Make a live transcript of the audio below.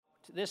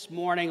This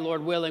morning,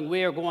 Lord willing,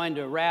 we are going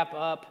to wrap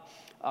up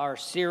our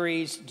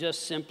series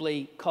just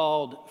simply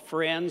called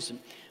Friends.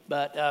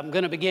 But I'm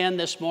going to begin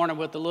this morning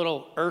with a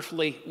little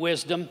earthly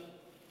wisdom.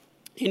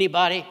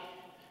 Anybody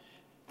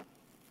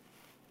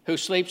who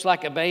sleeps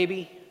like a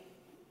baby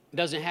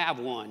doesn't have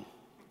one,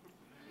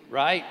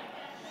 right?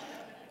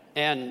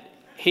 And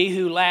he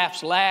who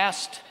laughs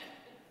last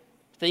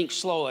thinks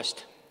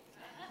slowest.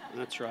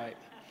 That's right.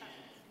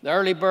 The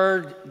early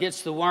bird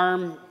gets the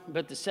worm,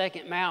 but the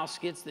second mouse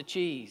gets the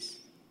cheese.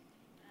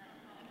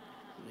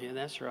 Yeah,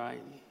 that's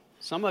right.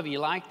 Some of you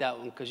like that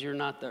one because you're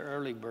not the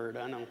early bird,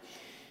 I know.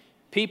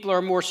 People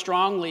are more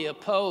strongly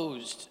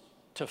opposed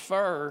to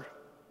fur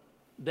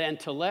than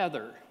to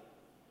leather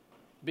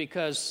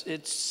because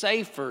it's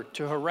safer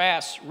to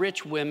harass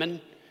rich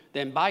women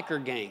than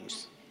biker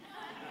gangs,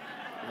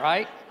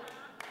 right?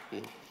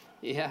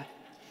 Yeah.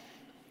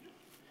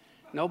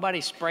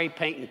 Nobody's spray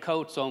painting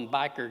coats on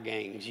biker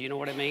gangs, you know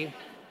what I mean?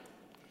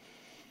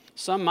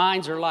 Some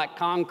minds are like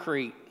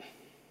concrete,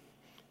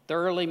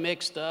 thoroughly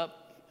mixed up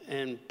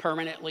and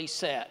permanently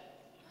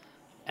set.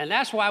 And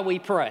that's why we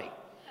pray.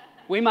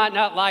 We might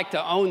not like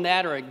to own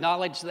that or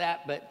acknowledge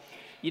that, but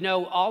you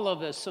know, all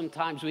of us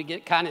sometimes we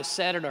get kind of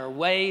set in our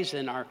ways,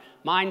 and our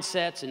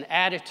mindsets and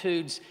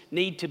attitudes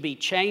need to be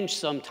changed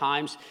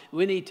sometimes.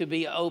 We need to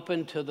be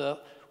open to the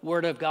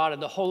Word of God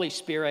and the Holy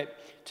Spirit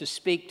to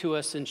speak to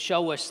us and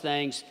show us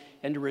things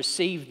and to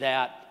receive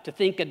that, to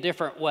think a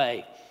different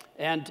way.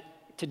 And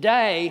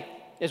today,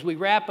 as we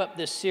wrap up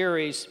this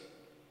series,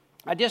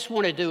 I just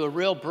want to do a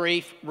real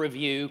brief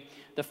review.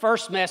 The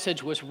first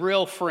message was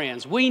real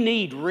friends. We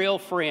need real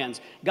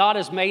friends. God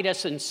has made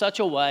us in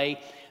such a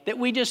way that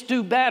we just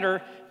do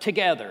better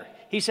together.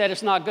 He said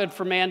it's not good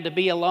for man to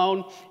be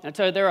alone. And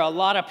so there are a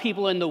lot of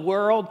people in the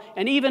world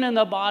and even in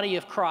the body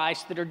of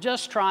Christ that are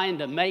just trying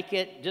to make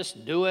it,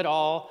 just do it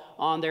all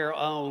on their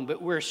own.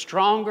 But we're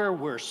stronger,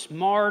 we're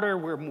smarter,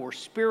 we're more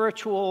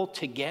spiritual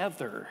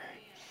together.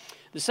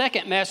 The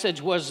second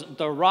message was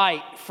the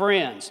right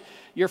friends.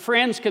 Your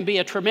friends can be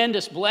a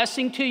tremendous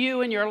blessing to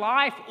you in your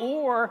life,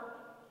 or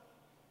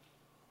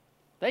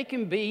they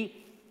can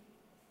be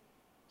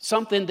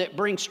something that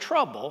brings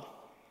trouble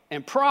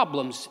and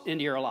problems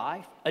into your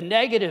life, a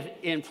negative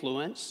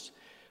influence.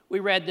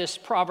 We read this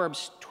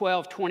Proverbs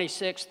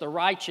 12:26, the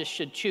righteous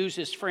should choose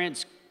his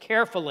friends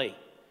carefully,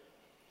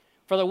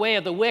 for the way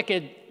of the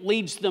wicked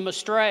leads them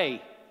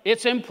astray.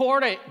 It's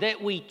important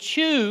that we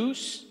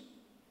choose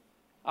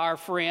our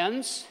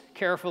friends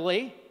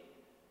carefully.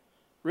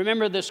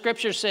 Remember, the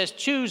scripture says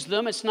choose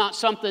them. It's not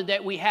something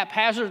that we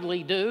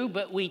haphazardly do,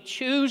 but we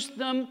choose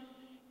them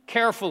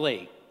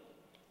carefully.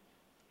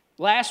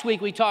 Last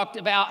week we talked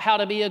about how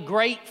to be a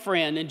great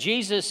friend, and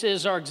Jesus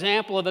is our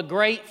example of a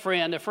great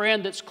friend, a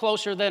friend that's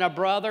closer than a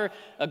brother.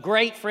 A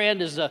great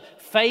friend is a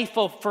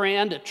faithful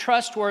friend, a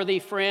trustworthy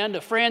friend,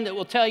 a friend that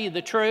will tell you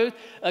the truth.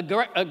 A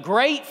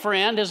great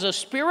friend is a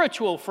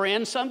spiritual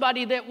friend,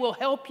 somebody that will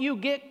help you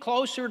get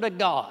closer to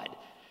God.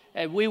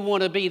 And we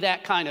want to be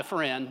that kind of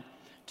friend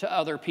to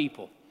other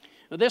people.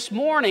 Now, this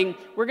morning,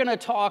 we're going to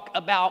talk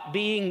about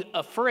being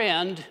a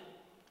friend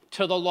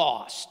to the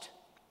lost.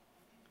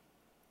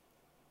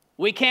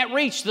 We can't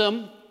reach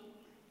them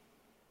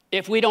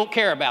if we don't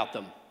care about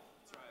them.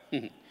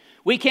 Right.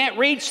 We can't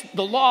reach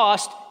the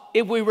lost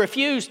if we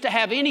refuse to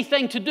have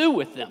anything to do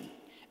with them.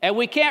 And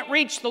we can't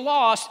reach the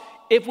lost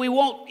if we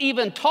won't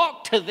even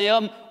talk to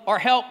them or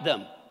help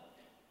them.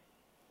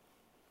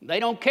 They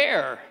don't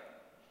care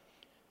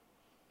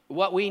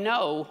what we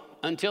know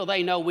until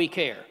they know we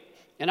care.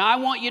 And I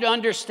want you to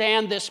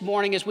understand this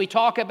morning as we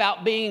talk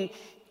about being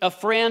a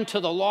friend to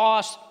the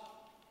lost,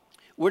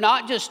 we're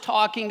not just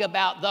talking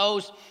about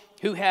those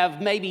who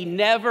have maybe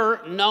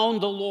never known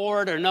the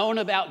Lord or known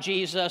about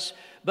Jesus,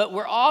 but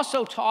we're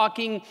also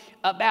talking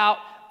about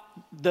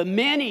the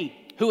many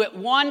who at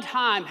one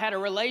time had a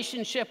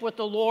relationship with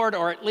the Lord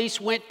or at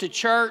least went to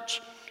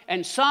church,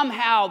 and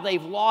somehow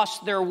they've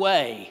lost their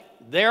way.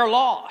 They're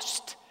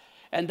lost,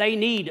 and they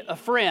need a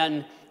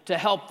friend to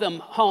help them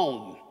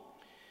home.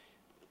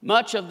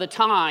 Much of the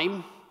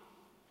time,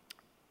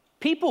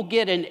 people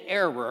get in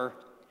error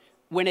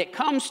when it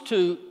comes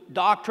to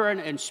doctrine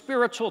and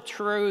spiritual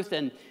truth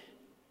and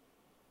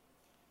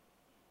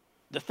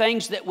the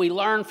things that we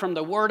learn from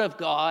the Word of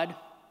God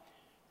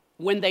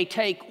when they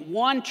take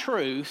one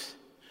truth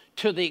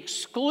to the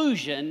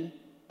exclusion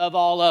of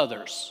all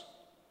others.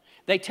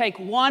 They take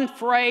one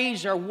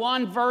phrase or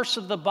one verse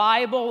of the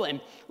Bible, and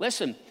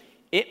listen,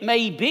 it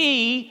may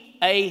be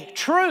a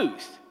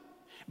truth,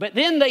 but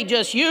then they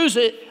just use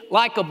it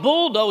like a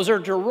bulldozer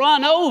to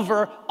run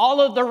over all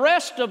of the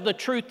rest of the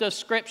truth of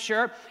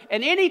Scripture.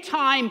 And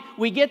anytime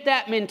we get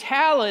that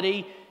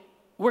mentality,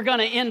 we're going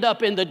to end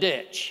up in the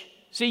ditch.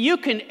 See, you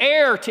can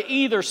err to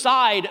either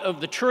side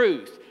of the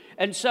truth.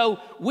 And so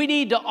we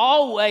need to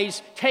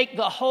always take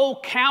the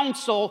whole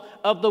counsel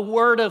of the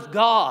Word of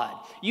God.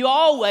 You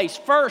always,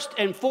 first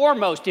and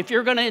foremost, if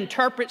you're going to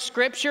interpret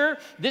Scripture,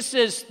 this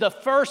is the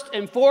first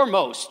and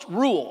foremost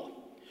rule.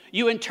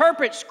 You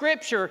interpret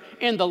Scripture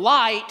in the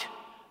light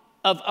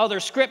of other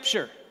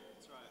Scripture.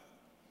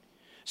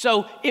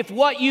 So if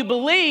what you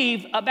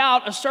believe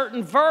about a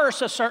certain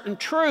verse, a certain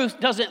truth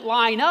doesn't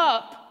line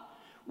up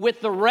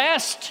with the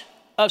rest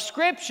of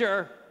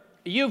Scripture,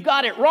 you've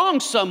got it wrong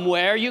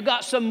somewhere. You've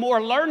got some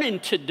more learning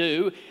to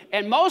do.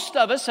 And most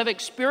of us have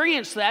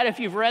experienced that.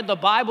 If you've read the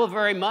Bible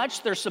very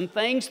much, there's some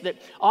things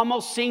that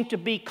almost seem to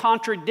be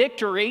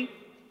contradictory.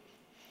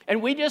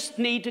 And we just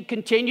need to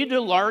continue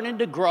to learn and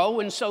to grow.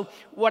 And so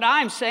what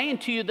I'm saying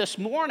to you this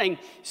morning,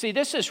 see,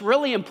 this is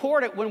really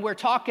important when we're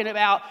talking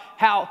about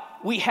how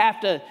we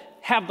have to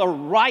have the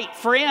right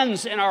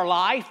friends in our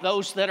life,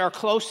 those that are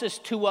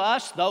closest to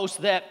us, those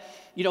that,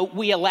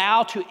 we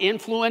allow to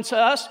influence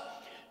us.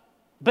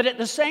 But at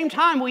the same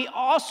time, we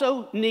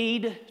also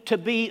need to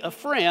be a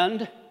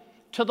friend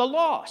to the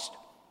lost.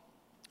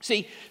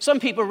 See, some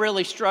people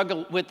really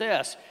struggle with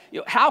this.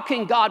 How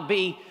can God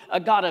be a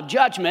God of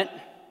judgment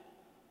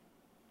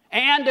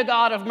and a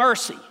God of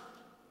mercy?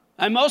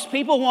 And most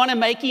people want to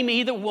make him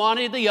either one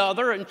or the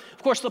other. And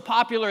of course, the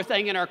popular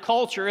thing in our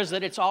culture is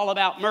that it's all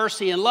about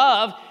mercy and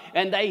love,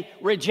 and they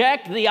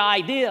reject the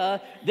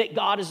idea that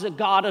God is a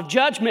God of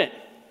judgment.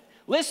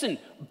 Listen,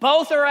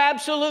 both are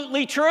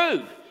absolutely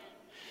true.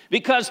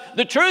 Because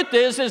the truth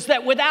is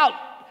that without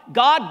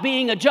God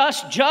being a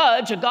just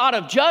judge, a God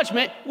of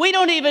judgment, we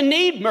don't even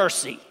need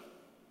mercy.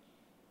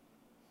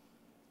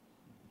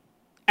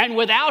 And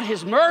without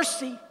his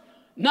mercy,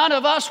 none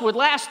of us would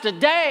last a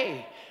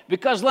day,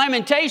 because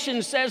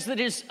Lamentations says that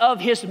it's of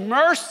his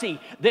mercy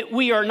that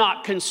we are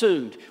not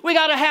consumed. We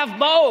got to have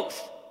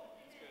both.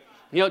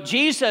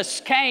 Jesus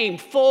came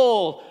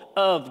full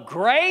of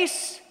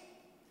grace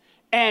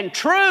and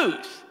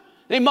truth.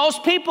 And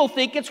most people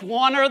think it's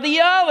one or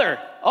the other.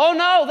 Oh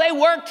no, they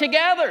work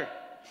together.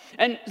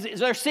 And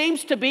there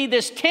seems to be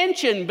this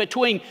tension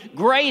between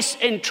grace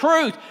and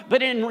truth,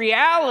 but in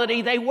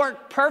reality, they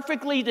work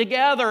perfectly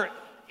together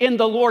in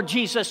the Lord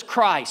Jesus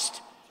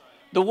Christ.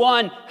 The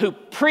one who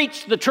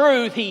preached the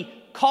truth, he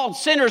called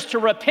sinners to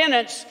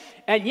repentance,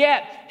 and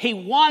yet he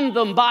won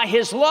them by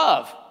his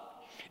love.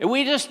 And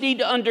we just need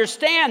to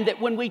understand that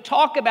when we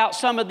talk about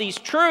some of these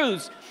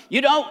truths,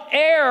 you don't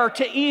err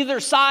to either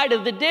side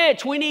of the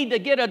ditch. We need to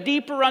get a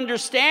deeper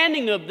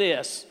understanding of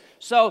this.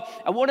 So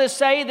I want to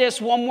say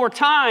this one more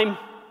time.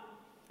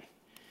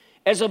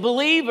 As a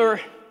believer,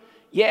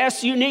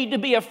 yes, you need to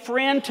be a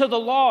friend to the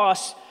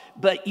lost,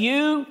 but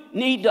you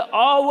need to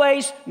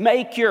always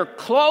make your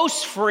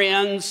close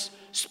friends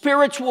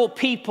spiritual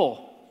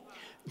people.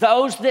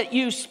 Those that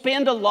you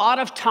spend a lot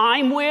of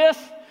time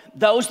with,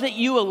 those that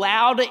you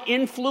allow to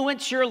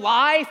influence your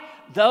life,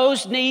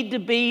 those need to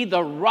be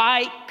the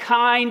right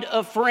kind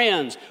of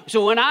friends.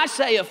 So when I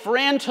say a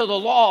friend to the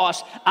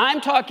lost,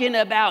 I'm talking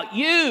about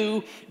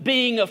you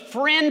being a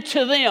friend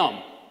to them,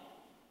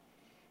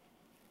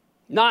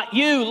 not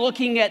you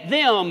looking at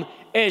them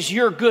as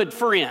your good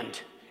friend,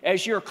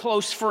 as your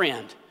close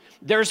friend.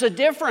 There's a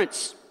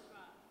difference.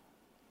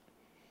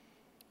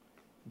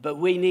 But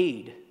we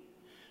need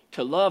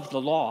to love the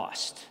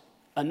lost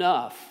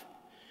enough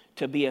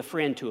to be a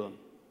friend to them.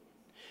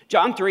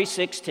 John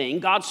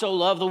 3:16, God so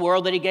loved the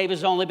world that he gave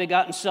his only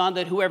begotten Son,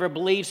 that whoever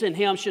believes in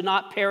him should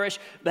not perish,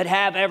 but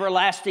have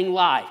everlasting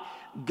life.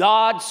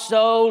 God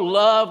so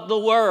loved the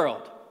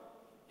world.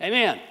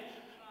 Amen.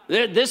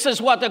 This is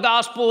what the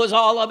gospel is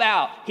all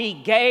about. He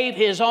gave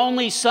his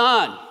only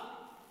Son.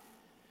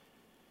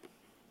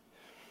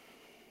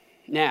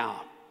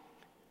 Now,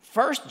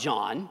 1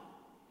 John,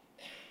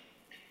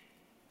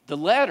 the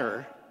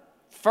letter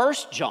 1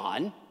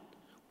 John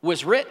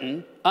was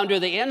written under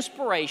the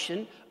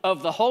inspiration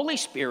of the Holy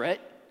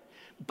Spirit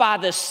by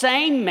the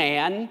same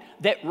man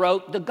that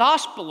wrote the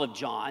Gospel of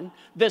John,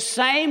 the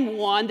same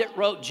one that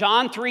wrote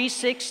John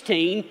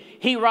 3:16.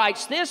 He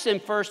writes this in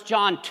 1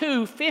 John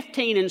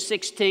 2:15 and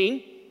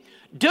 16.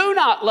 Do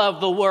not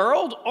love the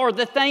world or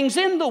the things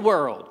in the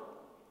world.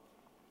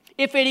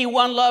 If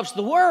anyone loves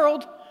the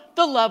world,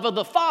 the love of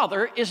the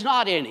Father is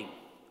not in him.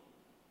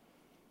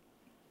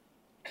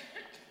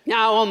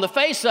 Now, on the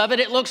face of it,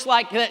 it looks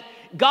like that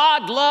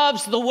God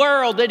loves the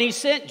world, and he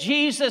sent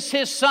Jesus,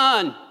 his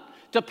Son,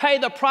 to pay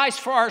the price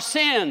for our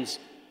sins.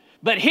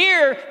 But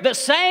here, the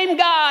same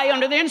guy,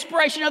 under the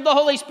inspiration of the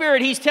Holy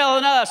Spirit, he's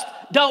telling us,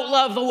 don't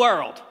love the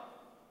world.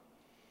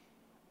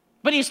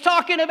 But he's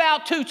talking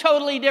about two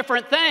totally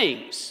different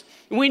things.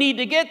 We need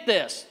to get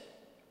this.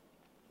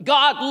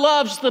 God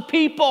loves the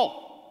people,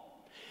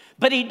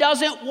 but he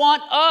doesn't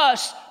want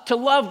us to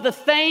love the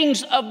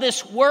things of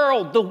this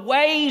world, the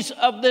ways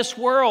of this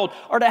world,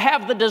 or to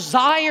have the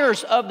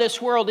desires of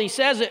this world. He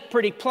says it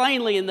pretty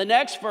plainly in the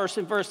next verse,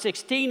 in verse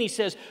 16. He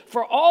says,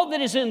 for all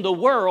that is in the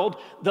world,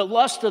 the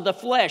lust of the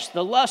flesh,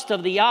 the lust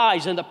of the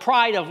eyes, and the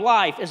pride of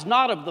life is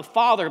not of the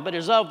Father, but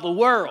is of the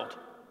world.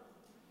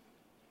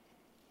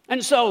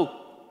 And so,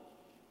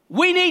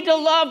 we need to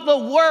love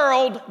the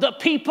world, the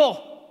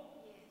people.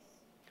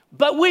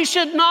 But we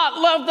should not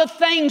love the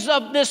things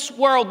of this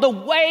world, the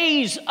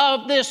ways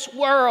of this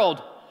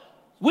world.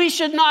 We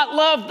should not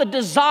love the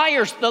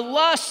desires, the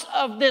lusts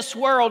of this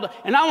world.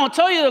 And I want to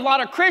tell you, a lot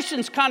of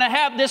Christians kind of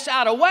have this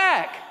out of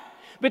whack.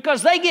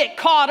 because they get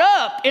caught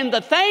up in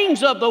the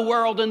things of the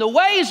world and the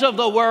ways of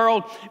the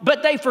world,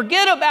 but they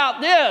forget about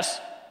this.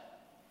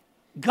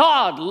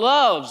 God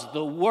loves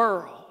the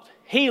world.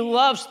 He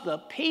loves the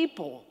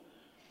people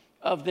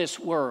of this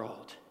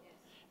world.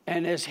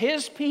 And as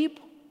His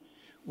people,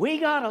 we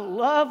got to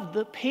love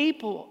the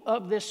people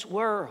of this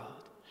world.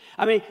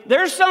 I mean,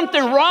 there's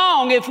something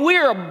wrong if we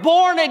are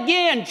born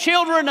again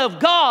children of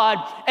God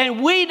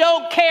and we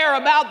don't care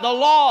about the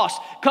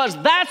lost,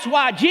 because that's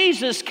why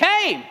Jesus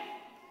came.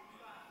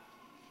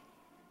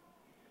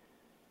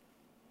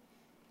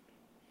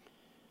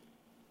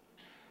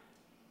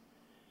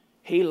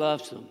 He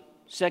loves them.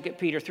 2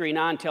 Peter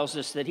 3:9 tells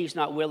us that He's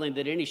not willing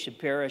that any should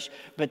perish,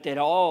 but that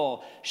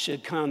all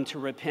should come to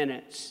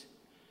repentance.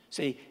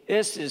 See,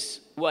 this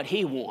is what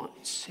He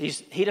wants.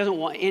 He doesn't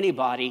want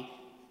anybody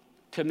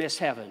to miss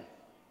heaven.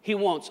 He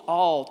wants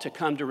all to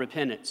come to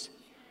repentance.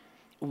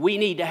 We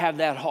need to have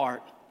that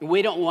heart.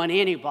 We don't want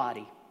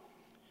anybody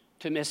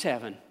to miss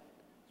heaven.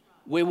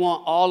 We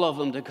want all of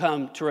them to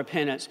come to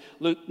repentance.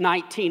 Luke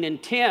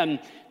 19:10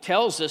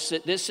 tells us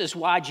that this is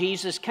why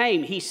Jesus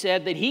came. He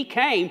said that He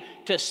came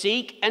to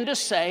seek and to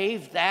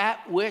save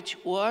that which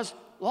was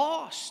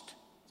lost.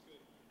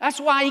 That's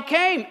why He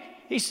came.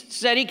 He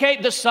said He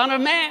came, the Son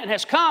of Man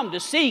has come to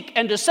seek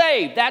and to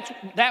save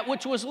that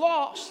which was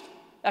lost.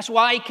 That's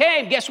why He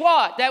came. Guess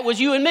what? That was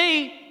you and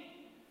me.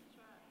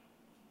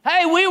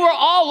 Hey, we were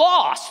all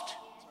lost.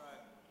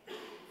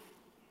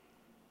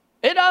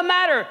 It doesn't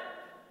matter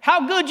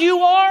how good you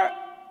are,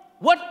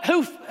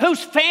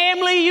 whose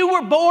family you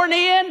were born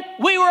in.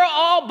 We were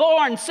all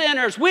born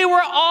sinners. We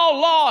were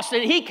all lost,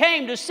 and He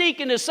came to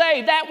seek and to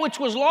save that which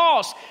was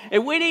lost.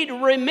 And we need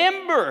to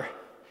remember.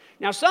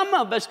 Now, some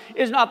of us,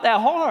 it's not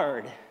that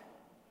hard.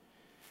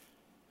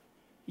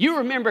 You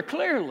remember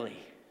clearly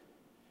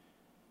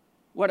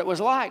what it was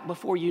like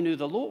before you knew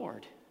the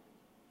Lord.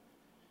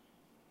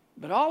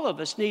 But all of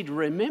us need to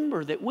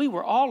remember that we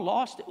were all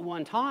lost at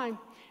one time,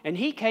 and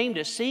He came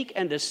to seek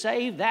and to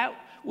save that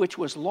which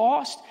was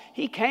lost.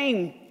 He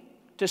came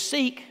to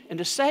seek and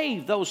to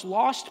save those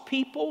lost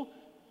people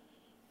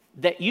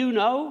that you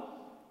know,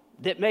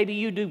 that maybe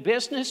you do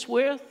business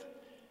with,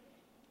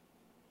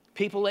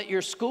 people at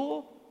your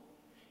school,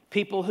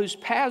 people whose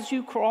paths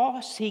you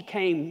cross. He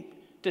came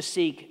to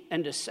seek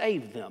and to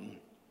save them.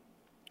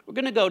 We're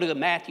going to go to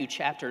Matthew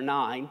chapter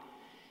 9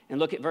 and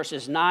look at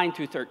verses 9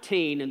 through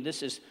 13. And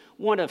this is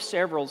one of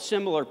several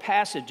similar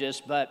passages,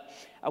 but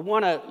I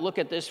want to look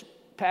at this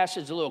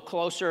passage a little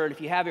closer. And if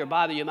you have your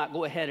Bible, you might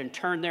go ahead and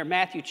turn there.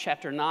 Matthew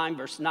chapter 9,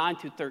 verse 9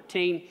 through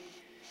 13.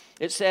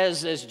 It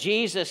says, as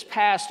Jesus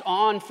passed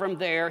on from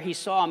there, He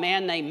saw a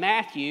man named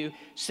Matthew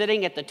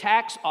sitting at the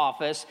tax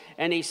office,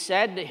 and He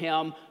said to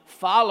him,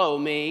 "Follow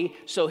me."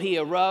 So he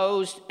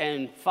arose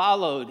and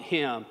followed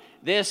Him.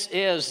 This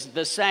is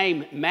the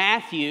same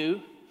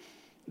Matthew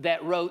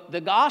that wrote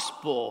the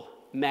Gospel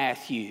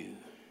Matthew.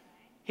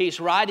 He's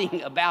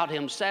writing about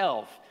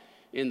himself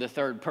in the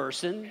third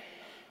person,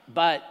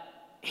 but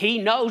he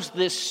knows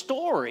this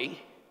story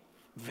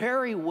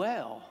very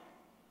well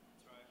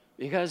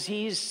because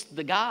he's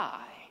the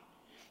guy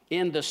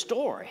in the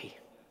story.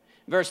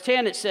 Verse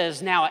 10, it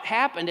says, now it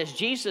happened as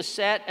Jesus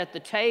sat at the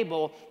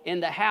table in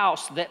the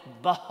house that,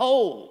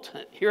 behold,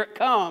 here it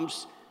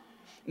comes,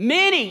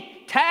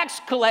 many tax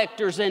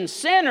collectors and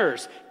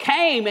sinners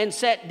came and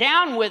sat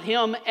down with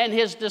Him and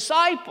His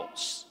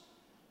disciples.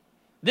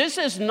 This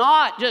is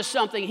not just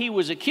something He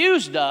was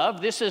accused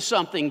of. This is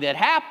something that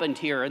happened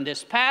here in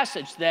this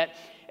passage, that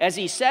as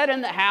He sat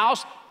in the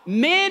house,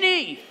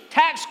 many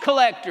tax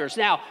collectors.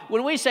 Now,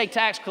 when we say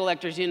tax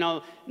collectors, you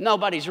know,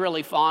 nobody's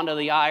really fond of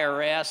the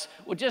IRS.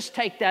 Well, just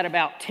take that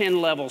about 10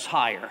 levels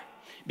higher.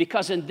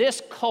 Because in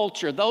this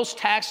culture, those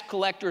tax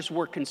collectors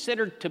were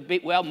considered to be,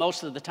 well,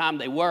 most of the time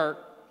they were,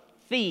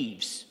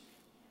 thieves.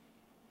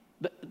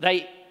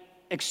 They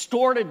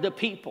extorted the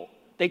people.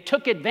 They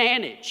took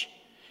advantage.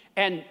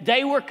 And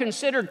they were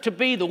considered to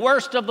be the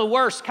worst of the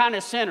worst kind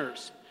of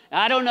sinners.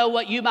 I don't know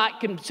what you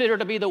might consider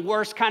to be the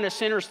worst kind of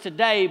sinners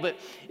today, but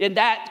in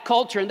that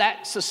culture, in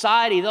that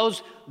society,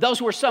 those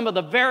were some of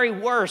the very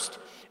worst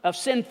of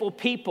sinful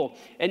people.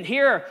 And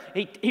here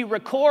he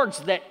records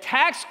that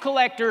tax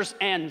collectors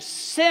and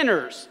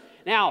sinners.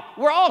 Now,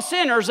 we're all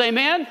sinners,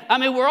 amen? I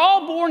mean, we're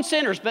all born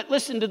sinners, but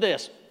listen to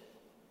this.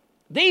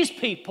 These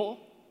people,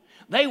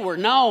 they were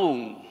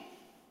known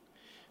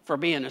for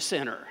being a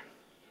sinner.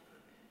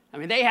 I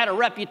mean, they had a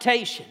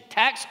reputation.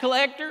 Tax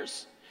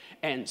collectors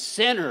and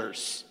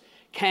sinners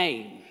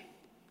came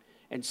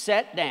and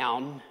sat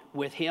down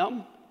with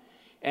Him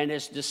and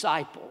His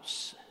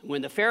disciples.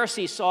 When the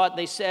Pharisees saw it,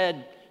 they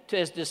said to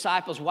His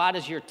disciples, why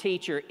does your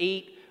teacher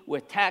eat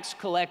with tax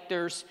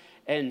collectors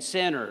and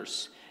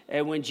sinners?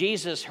 And when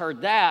Jesus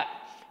heard that,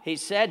 He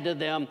said to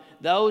them,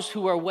 those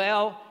who are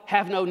well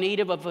have no need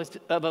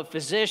of a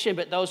physician,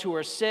 but those who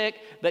are sick.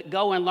 But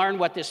go and learn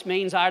what this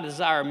means. I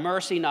desire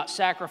mercy, not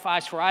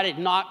sacrifice, for I did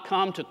not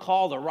come to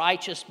call the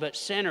righteous, but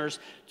sinners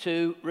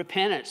to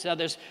repentance. Now,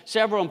 there's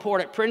several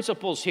important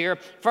principles here.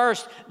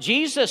 First,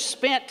 Jesus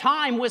spent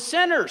time with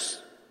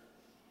sinners.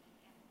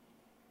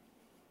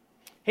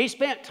 He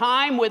spent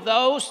time with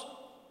those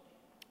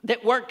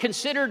that weren't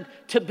considered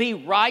to be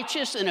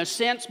righteous, in a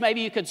sense,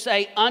 maybe you could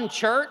say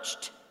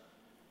unchurched.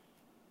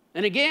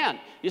 And again,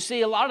 you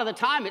see, a lot of the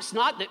time, it's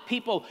not that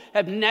people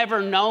have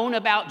never known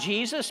about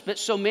Jesus, but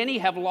so many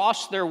have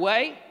lost their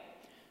way.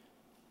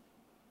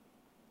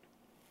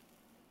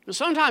 And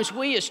sometimes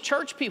we as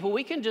church people,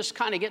 we can just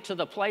kind of get to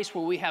the place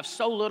where we have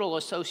so little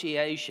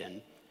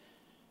association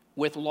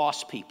with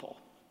lost people.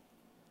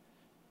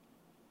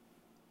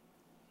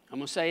 I'm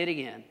going to say it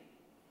again.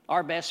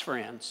 Our best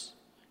friends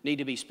need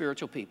to be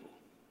spiritual people.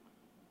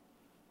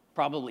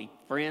 Probably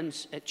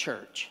friends at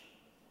church,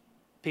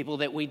 people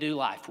that we do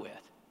life with.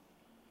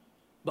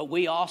 But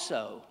we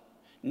also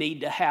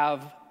need to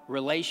have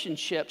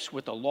relationships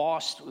with the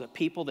lost, the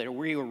people that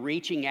we are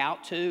reaching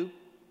out to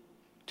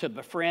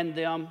befriend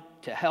them,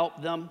 to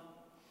help them.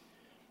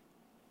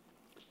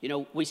 You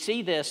know, we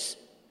see this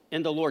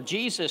in the Lord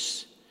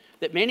Jesus,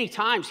 that many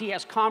times he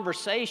has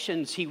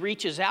conversations, he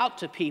reaches out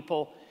to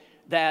people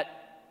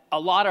that a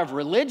lot of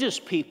religious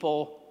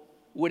people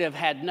would have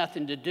had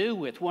nothing to do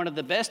with. One of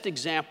the best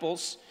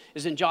examples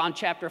is in John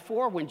chapter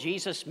 4 when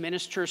Jesus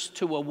ministers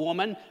to a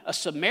woman, a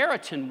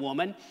Samaritan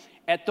woman,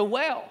 at the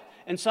well.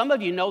 And some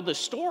of you know the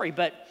story,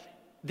 but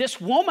this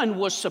woman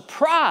was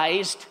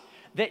surprised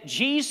that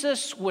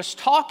Jesus was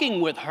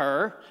talking with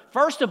her,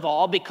 first of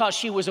all, because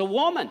she was a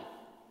woman.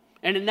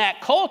 And in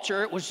that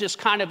culture, it was just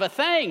kind of a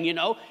thing, you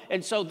know.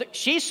 And so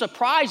she's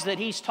surprised that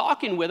he's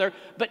talking with her.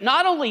 But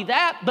not only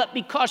that, but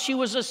because she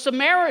was a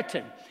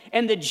Samaritan.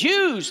 And the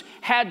Jews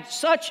had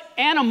such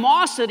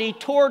animosity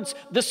towards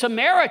the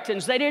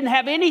Samaritans. They didn't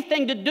have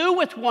anything to do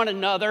with one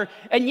another.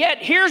 And yet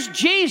here's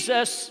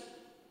Jesus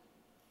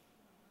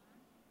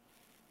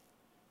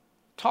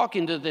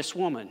talking to this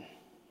woman,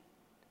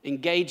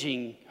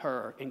 engaging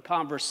her in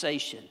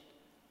conversation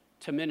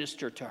to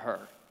minister to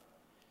her.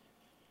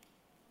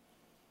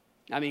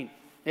 I mean,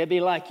 it'd be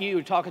like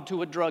you talking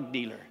to a drug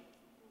dealer.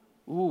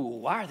 Ooh,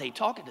 why are they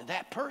talking to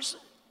that person?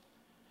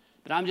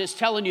 But I'm just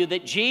telling you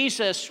that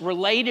Jesus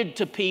related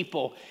to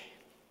people.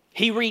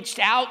 He reached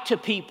out to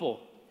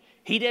people.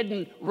 He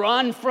didn't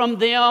run from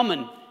them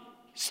and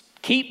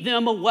keep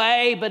them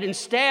away, but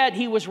instead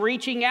he was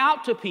reaching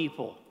out to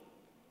people.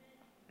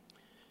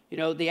 You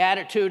know, the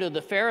attitude of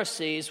the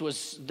Pharisees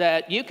was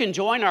that you can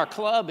join our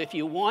club if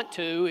you want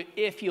to,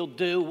 if you'll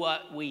do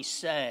what we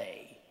say.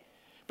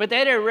 But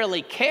they didn't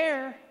really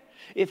care.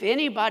 If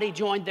anybody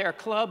joined their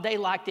club, they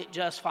liked it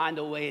just fine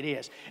the way it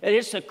is. And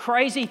it's a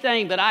crazy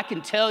thing, but I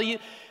can tell you,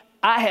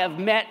 I have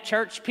met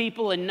church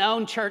people and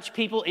known church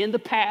people in the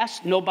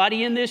past.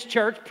 Nobody in this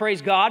church,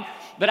 praise God.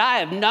 But I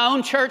have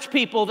known church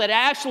people that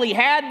actually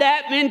had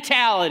that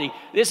mentality.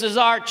 This is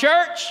our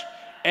church,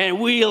 and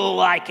we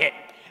like it.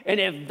 And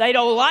if they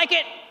don't like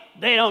it,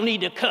 they don't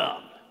need to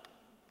come.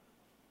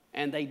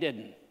 And they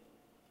didn't.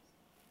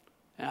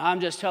 And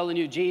I'm just telling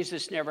you,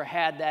 Jesus never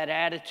had that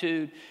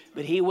attitude,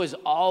 but he was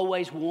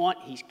always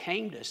he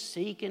came to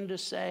seek and to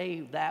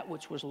save that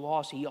which was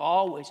lost. He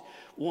always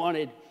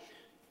wanted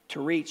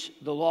to reach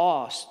the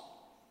lost.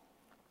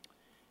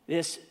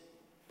 This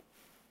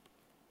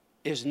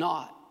is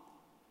not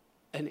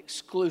an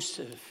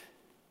exclusive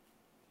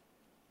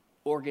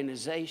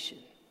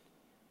organism.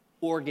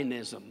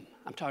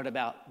 I'm talking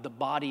about the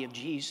body of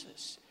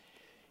Jesus.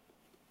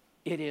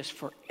 It is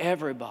for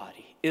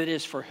everybody. It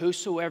is for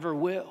whosoever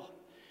will.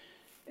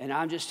 And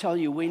I'm just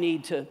telling you, we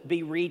need to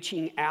be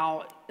reaching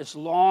out. As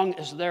long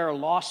as there are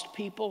lost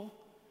people,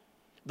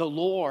 the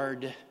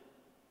Lord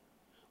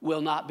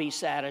will not be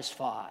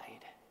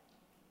satisfied.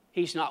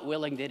 He's not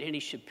willing that any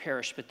should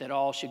perish, but that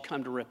all should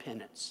come to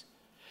repentance.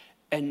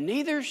 And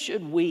neither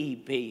should we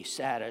be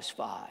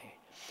satisfied.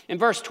 In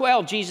verse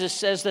 12, Jesus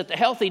says that the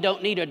healthy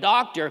don't need a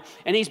doctor,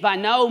 and he's by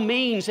no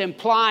means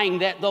implying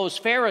that those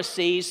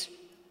Pharisees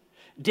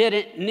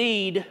didn't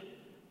need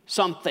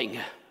something.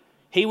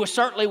 He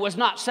certainly was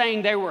not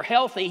saying they were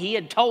healthy. He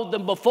had told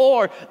them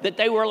before that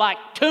they were like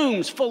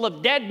tombs full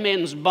of dead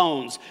men's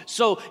bones.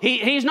 So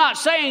he's not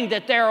saying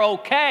that they're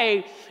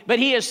okay, but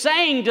he is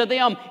saying to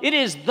them, it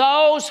is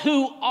those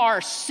who are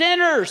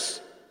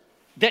sinners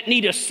that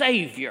need a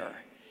Savior.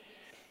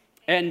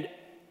 And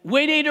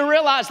we need to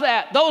realize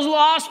that. Those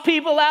lost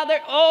people out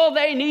there,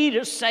 they need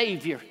a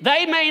Savior.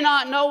 They may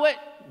not know it,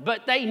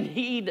 but they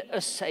need a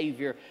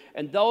Savior.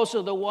 And those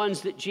are the ones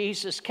that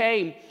Jesus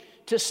came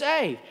to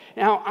save.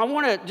 Now, I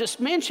want to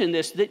just mention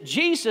this, that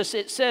Jesus,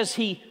 it says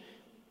he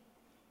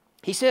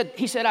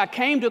said, I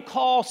came to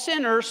call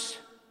sinners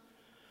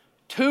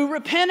to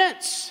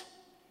repentance.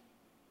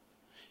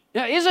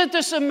 Now, isn't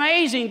this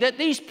amazing that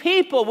these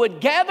people would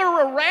gather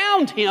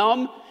around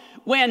him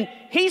when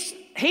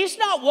he's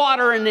not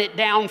watering it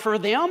down for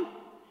them?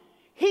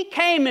 He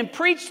came and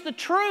preached the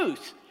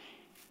truth.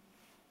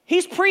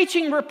 He's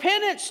preaching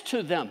repentance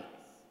to them,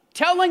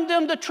 telling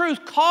them the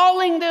truth,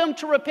 calling them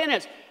to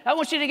repentance. I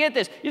want you to get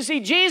this. You see,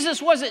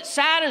 Jesus wasn't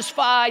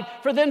satisfied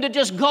for them to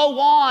just go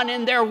on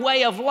in their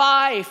way of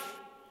life.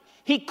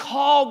 He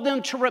called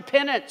them to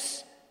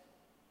repentance.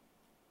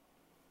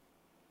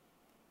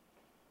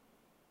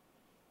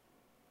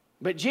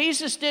 But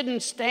Jesus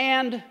didn't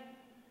stand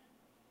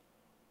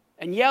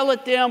and yell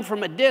at them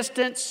from a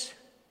distance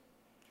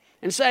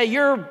and say,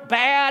 you're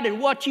bad and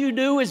what you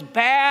do is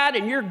bad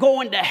and you're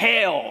going to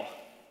hell.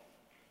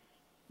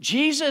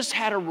 Jesus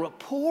had a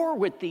rapport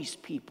with these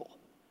people.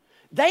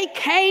 They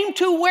came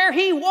to where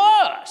he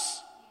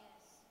was.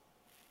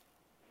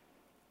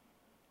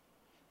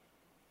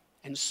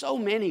 And so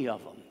many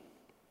of them,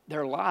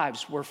 their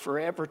lives were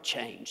forever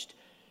changed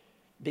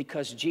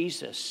because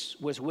Jesus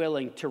was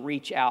willing to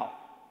reach out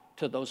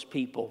to those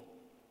people.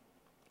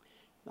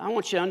 I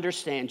want you to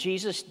understand,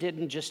 Jesus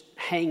didn't just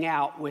hang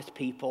out with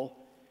people.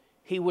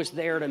 He was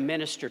there to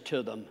minister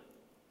to them.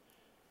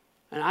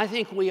 And I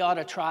think we ought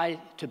to try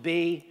to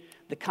be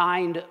the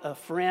kind of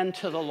friend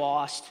to the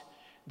lost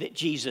that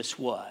Jesus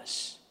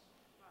was.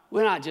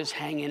 We're not just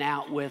hanging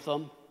out with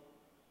them.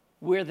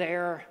 We're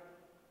there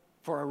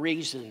for a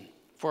reason,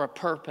 for a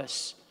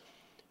purpose,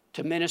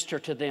 to minister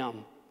to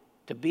them,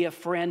 to be a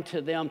friend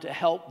to them, to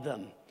help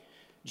them.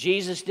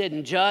 Jesus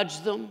didn't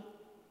judge them.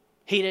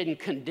 He didn't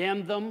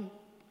condemn them.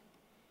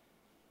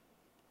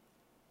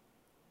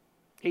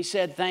 He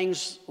said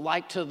things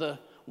like to the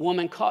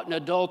woman caught in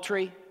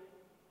adultery,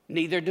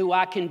 neither do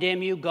I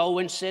condemn you, go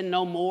and sin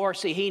no more.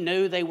 See, he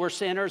knew they were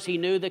sinners. He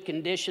knew the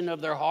condition of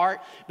their heart,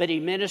 but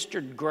he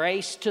ministered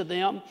grace to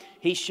them.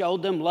 He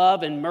showed them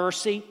love and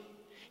mercy.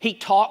 He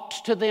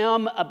talked to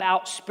them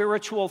about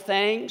spiritual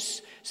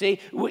things.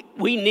 See,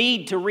 we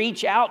need to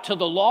reach out to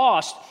the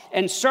lost,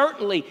 and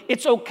certainly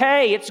it's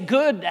okay, it's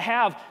good to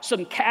have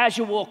some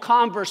casual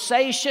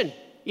conversation,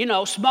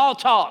 small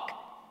talk.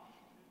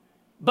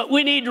 But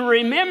we need to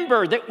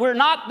remember that we're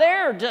not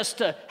there just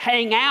to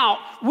hang out.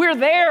 We're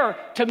there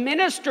to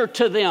minister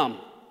to them.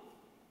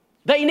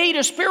 They need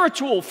a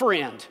spiritual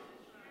friend.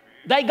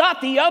 They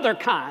got the other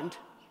kind,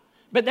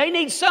 but they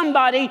need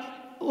somebody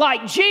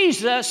like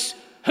Jesus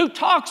who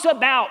talks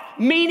about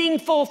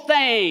meaningful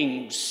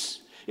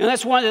things.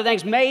 That's one of the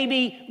things.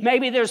 Maybe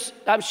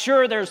I'm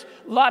sure there's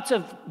lots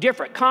of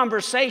different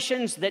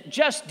conversations that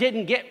just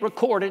didn't get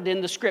recorded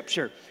in the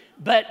scripture.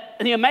 But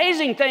the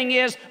amazing thing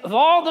is, of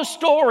all the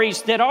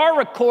stories that are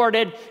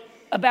recorded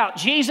about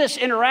Jesus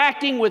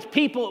interacting with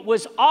people, it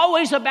was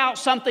always about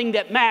something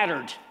that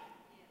mattered.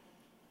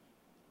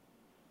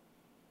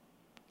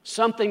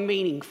 Something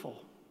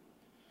meaningful.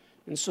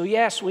 And so,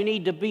 yes, we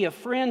need to be a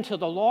friend to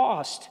the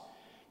lost,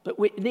 but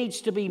it needs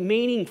to be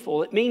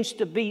meaningful. It means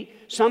to be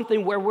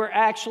something where we're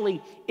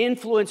actually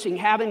influencing,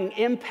 having an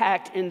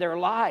impact in their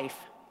life.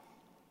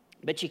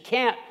 But you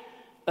can't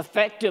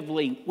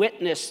effectively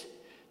witness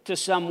to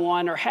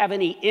someone or have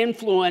any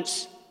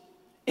influence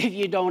if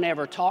you don't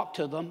ever talk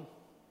to them.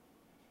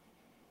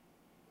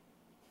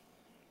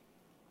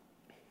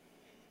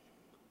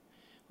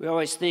 We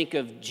always think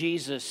of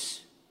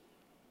Jesus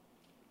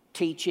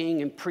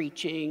teaching and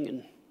preaching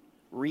and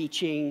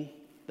reaching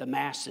the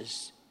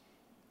masses.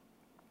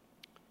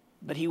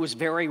 But he was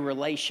very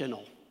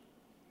relational.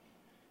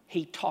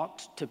 He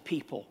talked to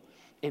people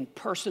in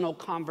personal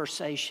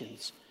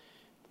conversations,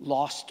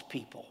 lost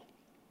people.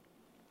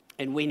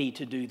 And we need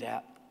to do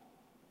that.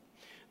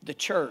 The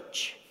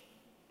church,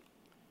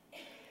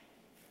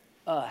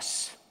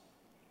 us,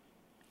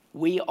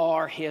 we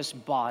are his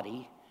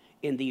body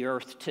in the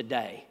earth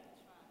today,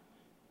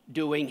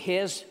 doing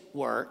his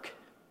work,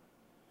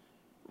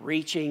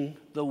 reaching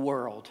the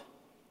world.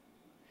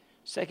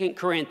 2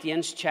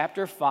 Corinthians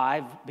chapter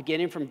 5,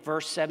 beginning from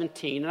verse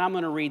 17, and I'm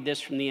going to read this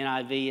from the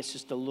NIV. It's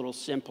just a little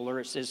simpler.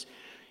 It says,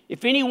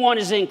 if anyone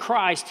is in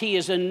Christ, he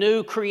is a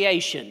new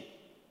creation.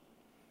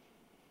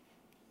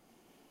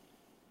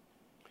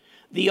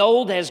 The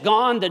old has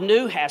gone, the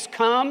new has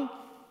come.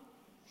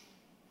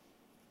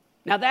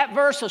 Now that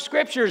verse of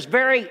scripture is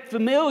very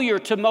familiar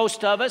to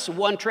most of us,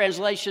 one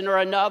translation or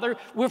another.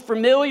 We're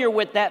familiar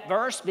with that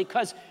verse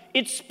because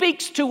it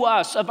speaks to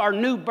us of our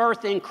new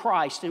birth in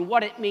Christ and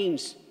what it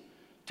means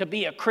to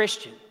be a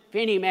Christian. If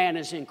any man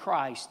is in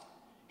Christ,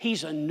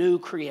 he's a new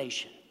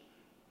creation.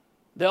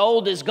 The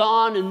old is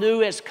gone, the new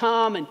has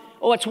come. And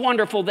it's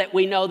wonderful that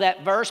we know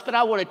that verse, but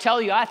I want to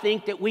tell you, I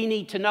think that we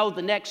need to know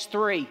the next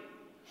three.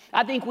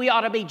 I think we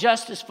ought to be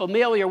just as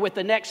familiar with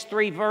the next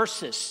three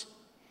verses.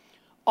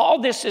 All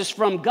this is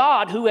from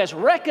God, who has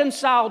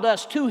reconciled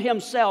us to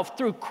himself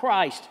through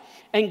Christ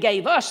and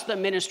gave us the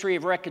ministry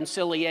of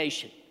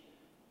reconciliation.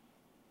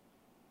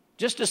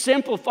 Just to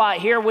simplify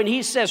here, when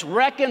he says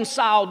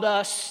reconciled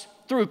us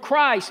through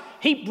Christ,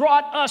 he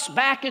brought us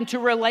back into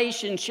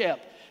relationship,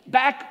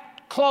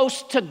 back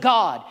close to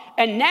God.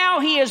 And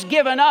now he has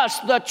given us,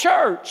 the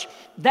church,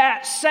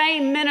 that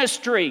same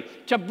ministry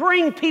to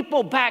bring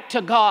people back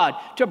to God,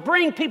 to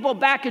bring people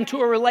back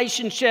into a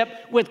relationship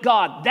with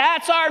God.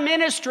 That's our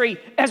ministry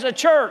as a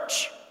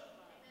church.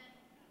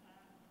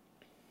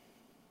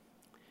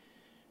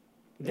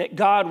 That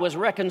God was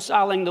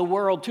reconciling the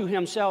world to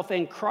himself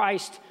in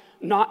Christ,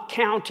 not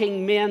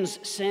counting men's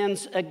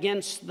sins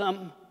against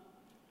them.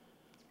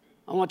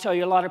 I want to tell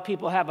you, a lot of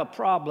people have a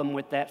problem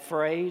with that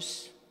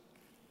phrase.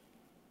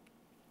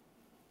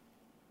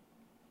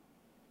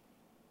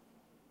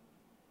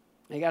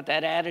 They got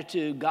that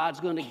attitude, God's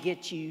going to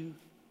get you.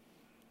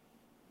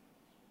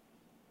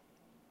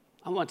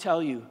 I want to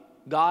tell you,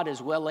 God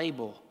is well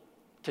able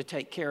to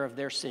take care of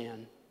their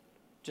sin,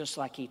 just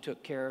like he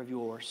took care of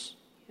yours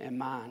and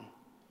mine.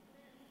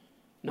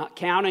 Not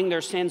counting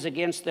their sins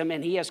against them,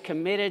 and he has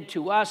committed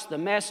to us the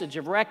message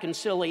of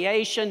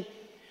reconciliation.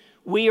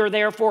 We are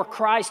therefore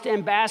Christ's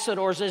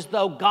ambassadors, as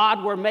though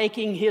God were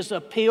making his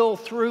appeal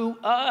through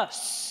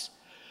us.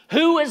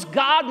 Who is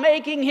God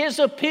making his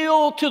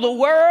appeal to the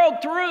world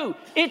through?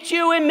 It's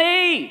you and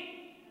me.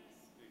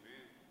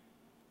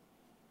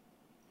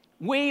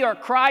 We are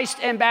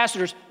Christ's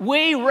ambassadors.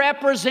 We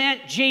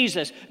represent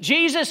Jesus.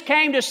 Jesus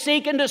came to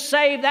seek and to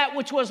save that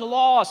which was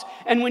lost.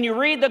 And when you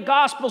read the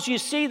Gospels, you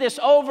see this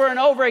over and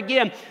over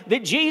again,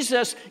 that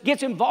Jesus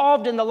gets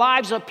involved in the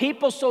lives of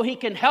people so he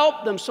can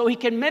help them, so he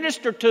can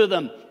minister to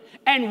them.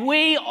 And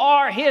we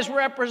are his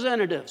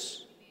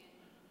representatives.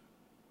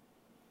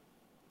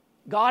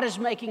 God is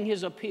making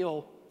his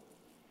appeal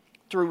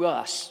through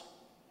us.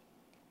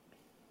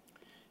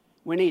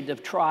 We need to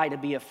try to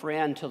be a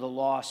friend to the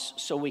lost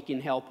so we can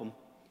help them.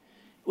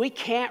 We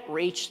can't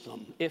reach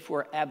them if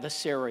we're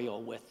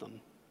adversarial with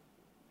them.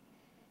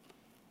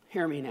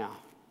 Hear me now.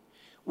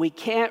 We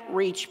can't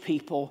reach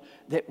people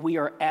that we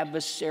are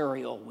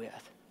adversarial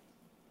with.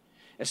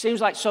 It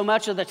seems like so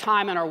much of the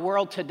time in our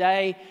world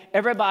today,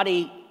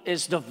 everybody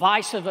is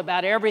divisive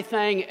about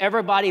everything.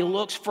 Everybody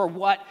looks for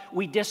what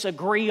we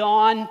disagree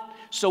on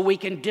so we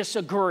can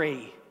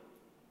disagree.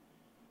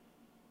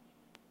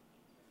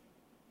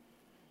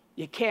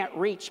 You can't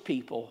reach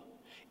people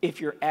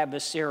if you're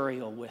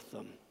adversarial with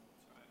them.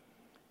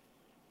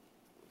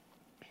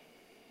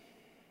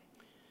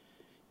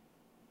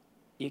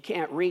 You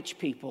can't reach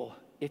people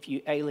if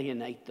you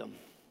alienate them.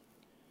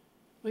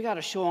 We got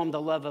to show them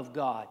the love of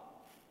God.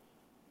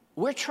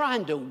 We're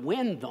trying to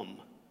win them,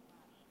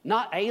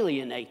 not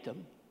alienate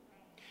them.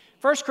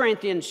 1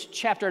 Corinthians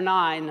chapter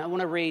 9, I want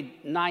to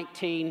read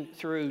 19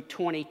 through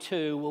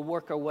 22. We'll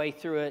work our way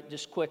through it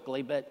just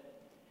quickly, but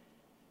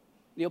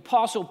the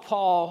Apostle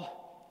Paul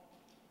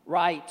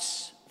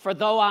writes, "For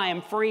though I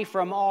am free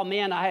from all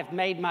men, I have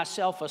made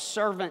myself a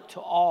servant to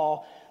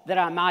all, that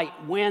I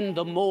might win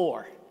the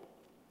more."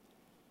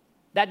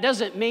 That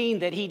doesn't mean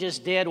that he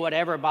just did what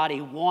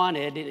everybody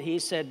wanted. He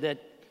said that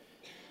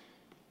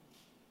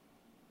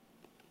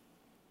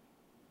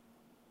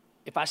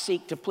if I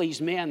seek to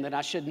please men, then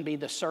I shouldn't be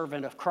the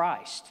servant of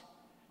Christ.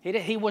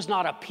 He was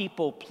not a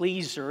people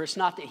pleaser. It's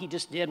not that he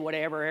just did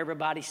whatever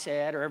everybody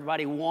said or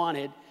everybody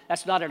wanted.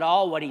 That's not at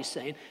all what he's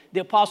saying. The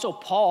Apostle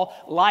Paul,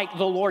 like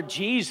the Lord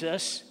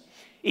Jesus,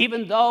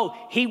 even though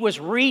he was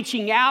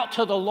reaching out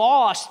to the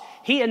lost,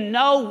 he in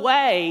no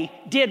way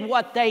did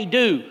what they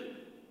do.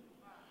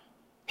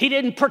 He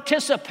didn't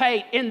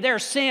participate in their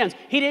sins.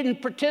 He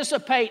didn't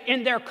participate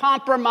in their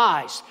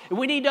compromise. And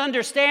we need to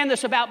understand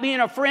this about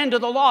being a friend to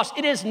the lost.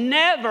 It is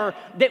never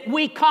that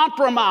we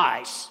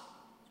compromise,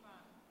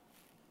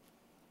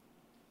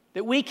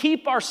 that we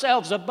keep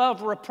ourselves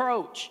above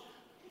reproach,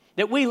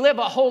 that we live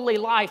a holy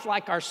life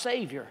like our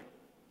Savior.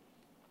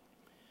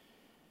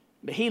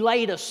 But he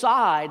laid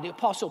aside, the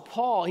Apostle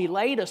Paul, he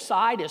laid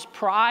aside his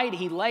pride.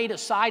 He laid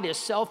aside his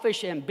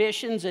selfish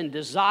ambitions and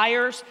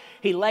desires.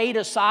 He laid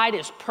aside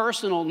his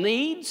personal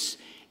needs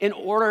in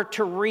order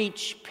to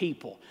reach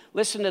people.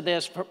 Listen to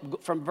this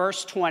from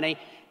verse 20.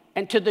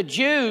 "And to the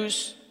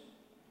Jews,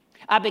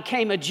 I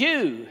became a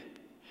Jew,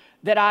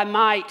 that I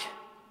might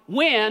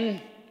win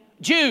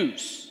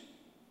Jews."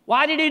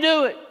 Why did he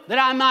do it? That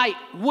I might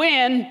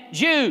win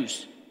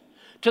Jews.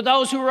 "To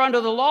those who are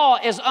under the law,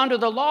 as under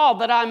the law,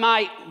 that I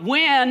might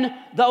win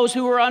those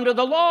who are under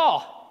the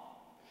law.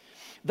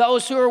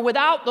 Those who are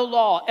without the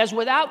law, as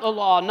without the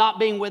law, not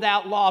being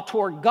without law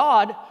toward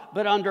God,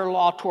 but under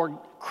law toward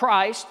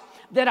Christ,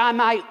 that I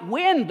might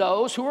win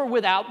those who are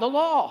without the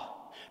law.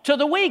 To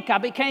the weak I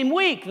became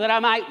weak, that I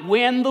might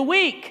win the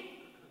weak."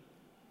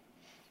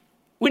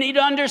 We need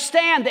to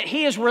understand that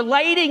he is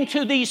relating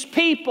to these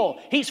people.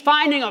 He's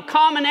finding a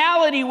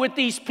commonality with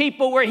these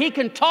people where he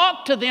can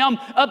talk to them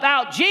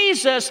about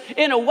Jesus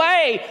in a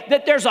way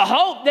that there's a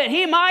hope that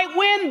he might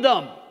win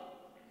them.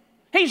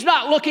 He's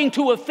not looking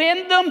to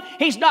offend them.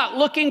 He's not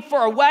looking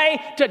for a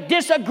way to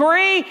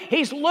disagree.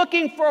 He's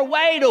looking for a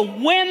way to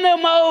win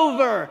them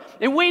over.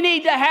 And we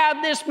need to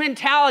have this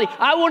mentality.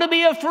 I want to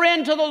be a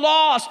friend to the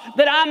lost,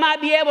 that I might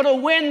be able to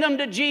win them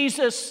to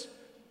Jesus.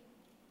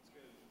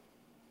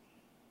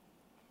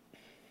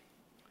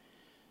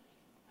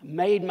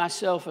 "Made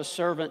myself a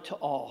servant to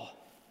all."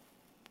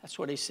 That's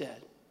what he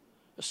said,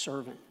 a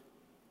servant.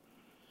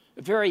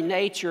 The very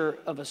nature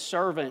of a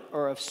servant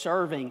or of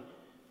serving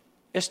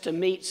is to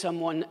meet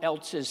someone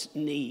else's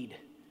need.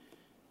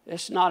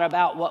 It's not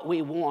about what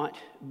we want,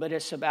 but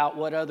it's about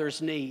what others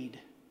need.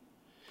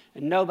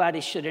 And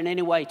nobody should in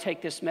any way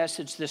take this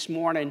message this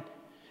morning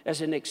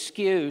as an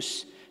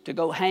excuse to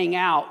go hang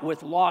out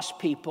with lost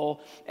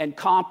people and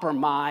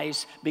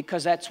compromise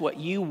because that's what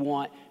you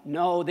want.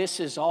 No, this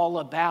is all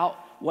about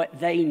what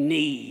they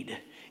need.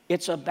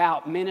 It's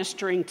about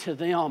ministering to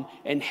them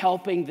and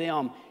helping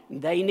them.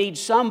 They need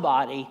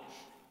somebody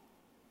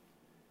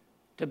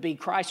to be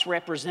Christ's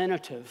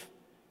representative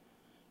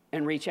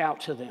and reach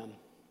out to them.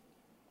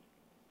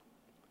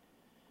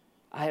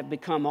 I have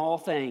become all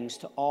things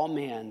to all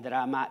men, that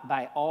I might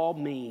by all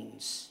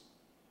means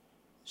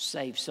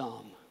save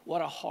some.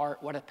 What a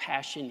heart, what a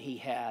passion he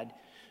had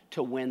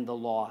to win the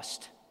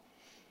lost.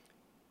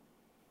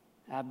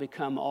 I've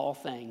become all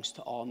things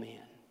to all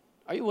men.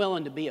 Are you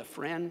willing to be a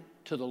friend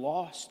to the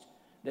lost,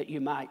 that you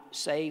might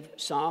save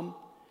some?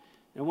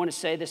 And I want to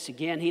say this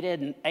again. He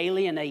didn't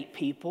alienate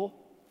people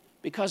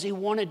because he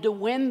wanted to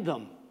win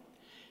them.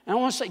 And I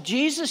want to say,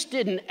 Jesus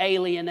didn't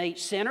alienate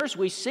sinners.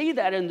 We see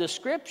that in the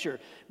scripture.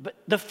 But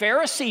the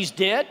Pharisees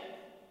did.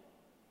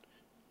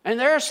 And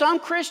there are some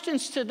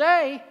Christians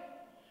today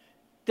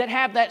that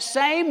have that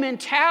same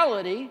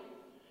mentality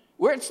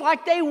where it's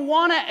like they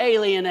want to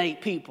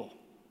alienate people.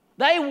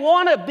 They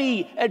want to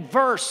be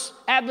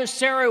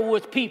adversarial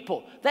with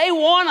people. They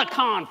want a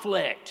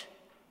conflict.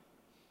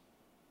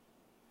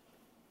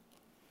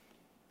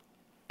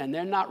 And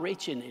they're not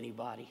reaching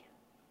anybody.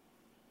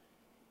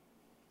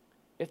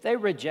 If they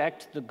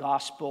reject the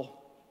gospel,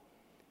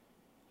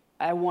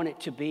 I want it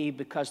to be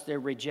because they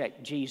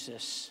reject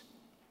Jesus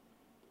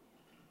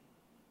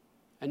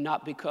and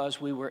not because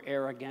we were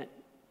arrogant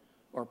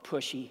or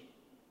pushy.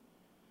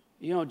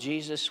 You know,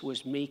 Jesus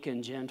was meek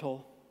and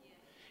gentle.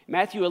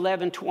 Matthew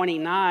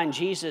 11:29,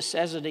 Jesus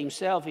says it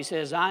himself. He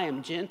says, I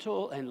am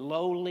gentle and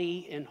lowly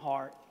in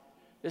heart.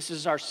 This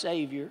is our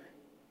Savior.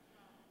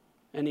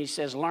 And he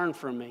says, learn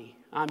from me.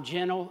 I'm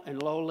gentle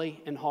and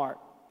lowly in heart.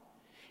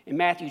 In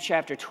Matthew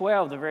chapter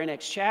 12, the very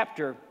next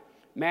chapter,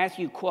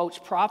 Matthew quotes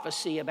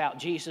prophecy about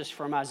Jesus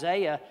from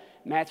Isaiah.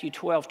 Matthew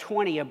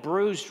 12:20, a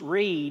bruised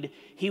reed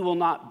he will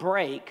not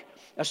break,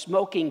 a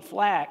smoking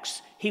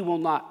flax he will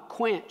not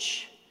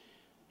quench.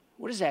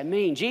 What does that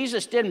mean?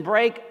 Jesus didn't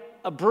break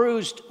a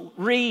bruised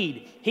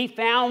reed. He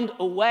found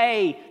a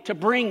way to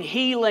bring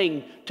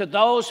healing to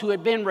those who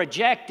had been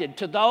rejected,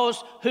 to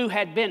those who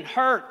had been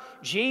hurt.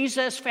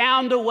 Jesus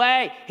found a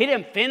way. He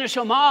didn't finish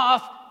them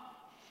off.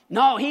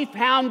 No, he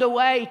found a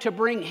way to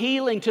bring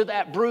healing to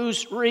that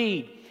bruised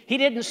reed. He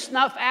didn't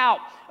snuff out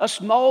a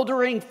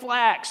smoldering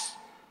flax.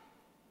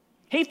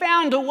 He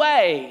found a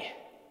way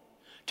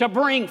to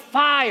bring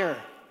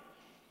fire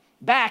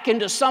back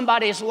into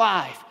somebody's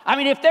life. I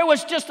mean, if there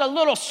was just a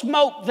little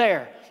smoke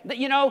there, that,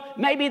 you know,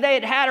 maybe they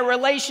had had a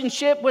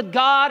relationship with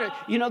God, or,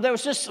 you know, there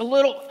was just a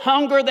little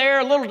hunger there,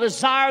 a little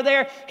desire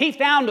there. He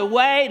found a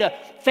way to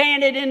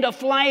fan it into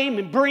flame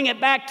and bring it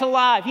back to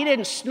life. He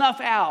didn't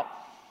snuff out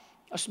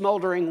a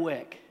smoldering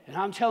wick. And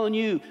I'm telling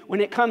you,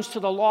 when it comes to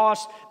the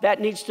lost, that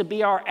needs to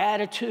be our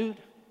attitude.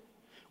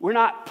 We're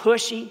not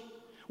pushy,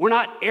 we're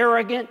not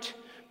arrogant,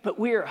 but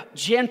we're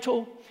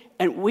gentle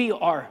and we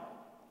are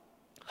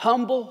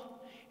humble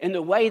in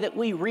the way that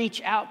we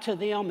reach out to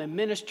them and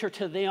minister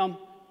to them.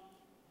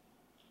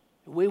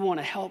 We want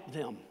to help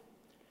them.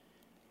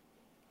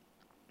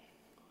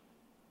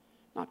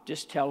 Not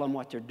just tell them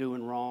what they're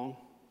doing wrong.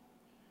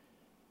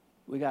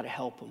 We got to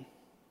help them.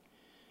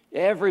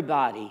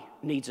 Everybody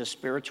needs a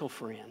spiritual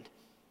friend.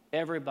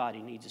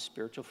 Everybody needs a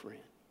spiritual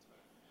friend.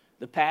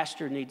 The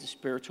pastor needs a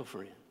spiritual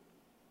friend.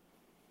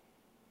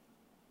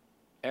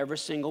 Every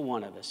single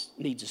one of us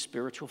needs a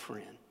spiritual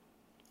friend.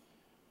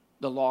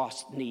 The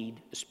lost need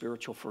a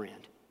spiritual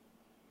friend.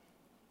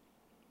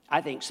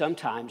 I think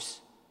sometimes,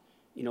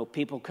 you know,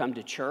 people come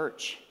to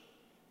church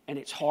and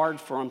it's hard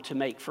for them to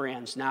make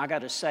friends. Now, I got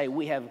to say,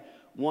 we have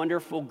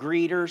wonderful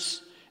greeters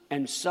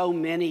and so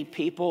many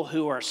people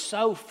who are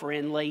so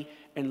friendly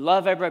and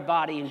love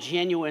everybody and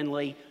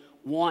genuinely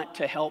want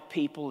to help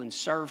people and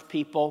serve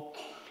people.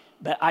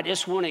 But I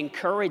just want to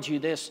encourage you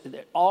this,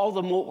 that all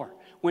the more,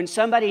 when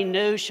somebody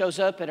new shows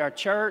up at our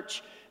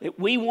church, that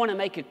we want to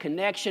make a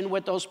connection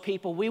with those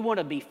people. We want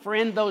to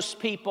befriend those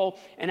people.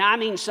 And I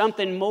mean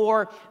something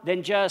more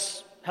than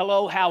just,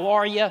 hello, how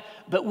are you?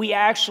 But we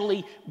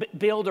actually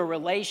build a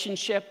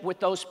relationship with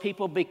those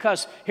people,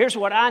 because here's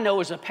what I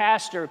know as a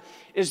pastor,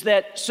 is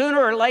that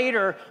sooner or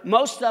later,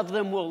 most of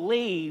them will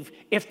leave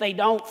if they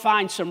don't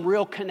find some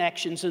real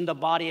connections in the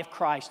body of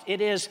Christ.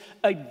 It is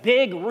a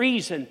big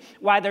reason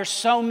why there's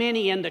so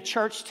many in the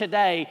church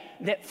today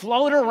that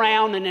float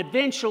around and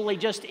eventually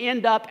just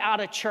end up out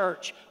of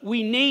church.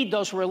 We need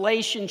those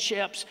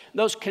relationships,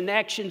 those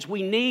connections.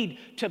 We need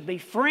to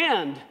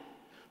befriend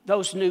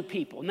those new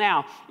people.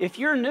 Now, if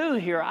you're new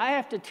here, I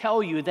have to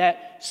tell you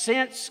that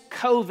since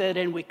COVID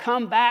and we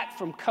come back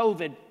from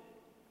COVID,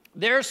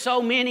 there's so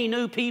many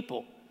new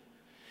people.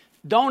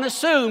 Don't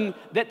assume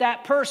that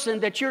that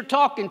person that you're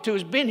talking to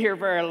has been here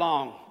very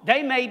long.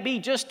 They may be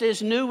just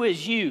as new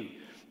as you.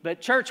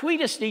 But church, we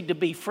just need to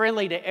be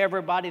friendly to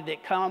everybody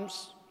that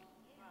comes.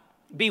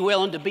 Be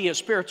willing to be a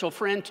spiritual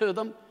friend to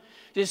them.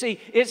 You see,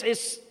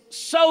 it's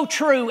so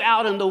true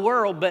out in the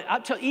world, but I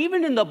tell you,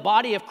 even in the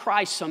body of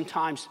Christ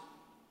sometimes,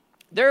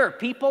 there are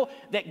people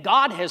that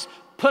God has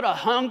put a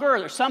hunger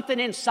or something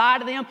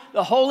inside of them.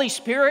 The Holy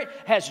Spirit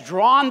has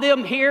drawn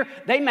them here.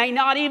 They may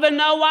not even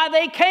know why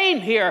they came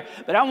here.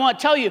 But I want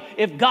to tell you,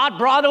 if God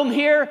brought them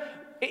here,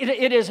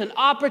 it is an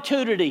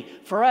opportunity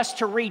for us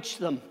to reach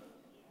them.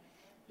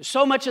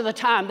 So much of the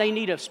time they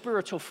need a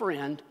spiritual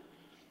friend,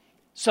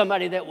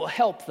 somebody that will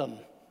help them.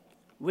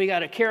 We got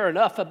to care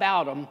enough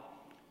about them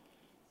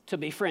to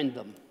befriend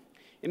them.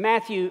 In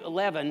Matthew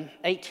 11,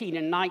 18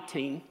 and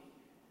 19,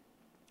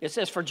 it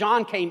says, "For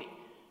John came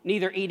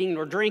neither eating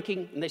nor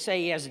drinking, and they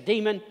say he has a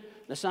demon.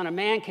 The Son of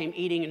Man came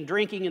eating and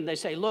drinking, and they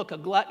say, look, a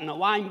glutton, a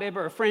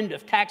winebibber, a friend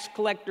of tax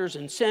collectors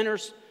and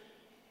sinners."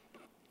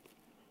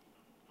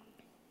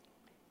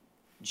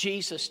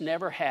 Jesus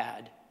never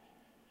had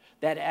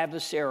that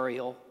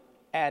adversarial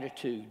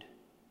attitude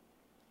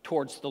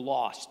towards the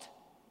lost.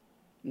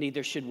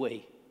 Neither should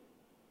we.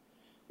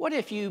 What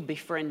if you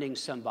befriending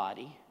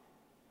somebody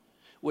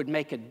would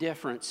make a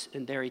difference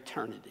in their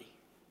eternity?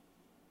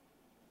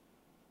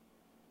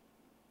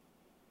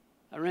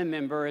 I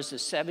remember as a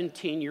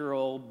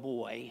 17-year-old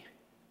boy,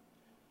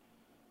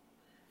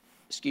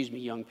 excuse me,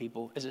 young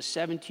people, as a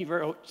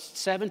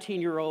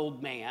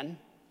 17-year-old man,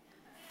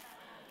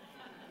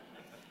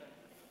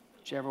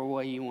 whichever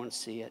way you want to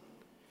see it,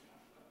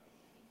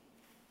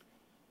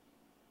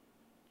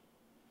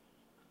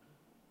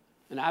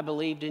 and I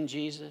believed in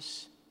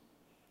Jesus.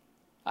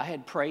 I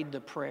had prayed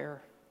the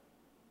prayer,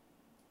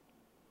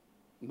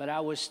 but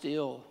I was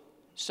still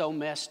so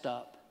messed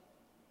up.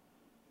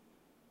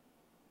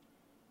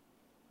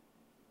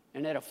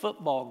 And at a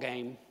football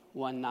game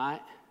one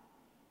night,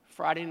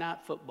 Friday night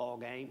football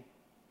game,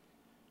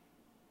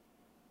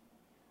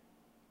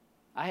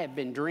 I had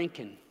been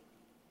drinking.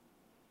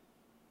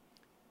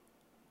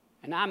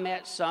 And I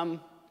met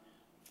some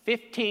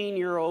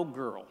 15-year-old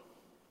girl.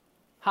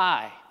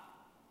 "Hi,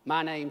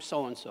 my name's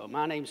so-and-so.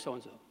 My name's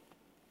so-and-so."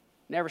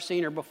 Never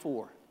seen her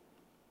before.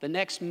 The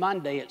next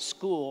Monday at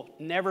school,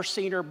 never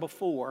seen her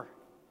before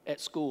at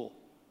school.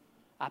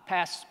 I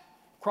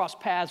crossed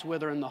paths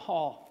with her in the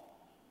hall.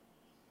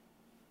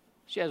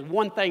 She has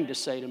one thing to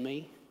say to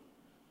me: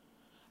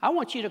 "I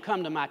want you to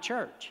come to my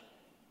church."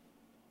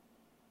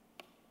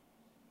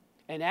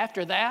 And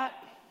after that,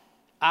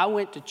 I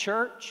went to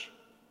church,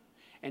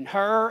 and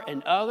her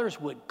and others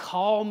would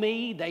call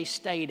me. They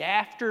stayed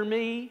after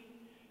me.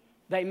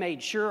 They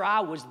made sure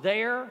I was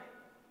there.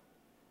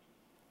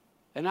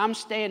 And I'm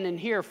standing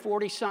here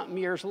 40-something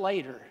years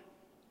later.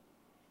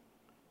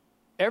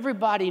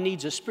 Everybody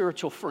needs a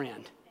spiritual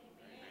friend.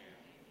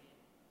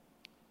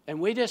 And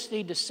we just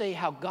need to see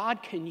how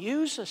God can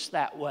use us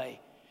that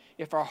way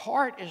if our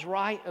heart is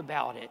right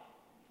about it.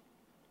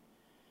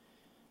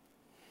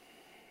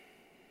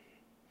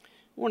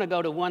 I want to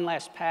go to one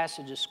last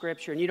passage of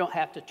Scripture, and you don't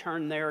have to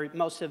turn there.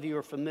 Most of you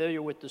are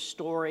familiar with the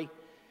story,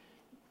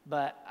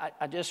 but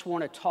I just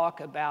want to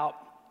talk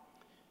about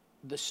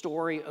the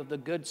story of the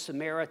Good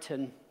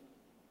Samaritan.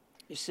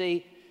 You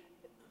see,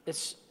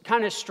 it's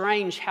kind of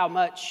strange how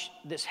much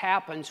this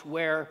happens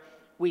where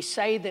we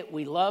say that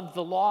we love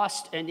the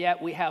lost, and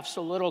yet we have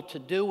so little to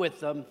do with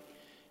them.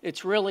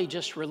 It's really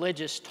just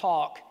religious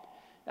talk.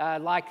 I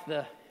like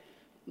the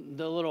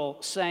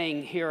little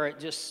saying here. It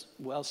just,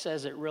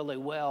 says it really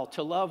well.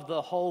 "To love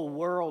the whole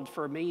world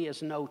for me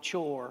is no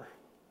chore.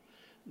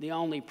 The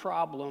only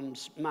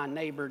problem's my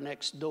neighbor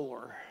next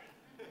door."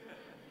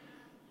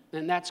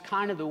 And that's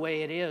kind of the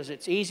way it is.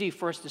 It's easy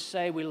for us to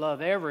say we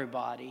love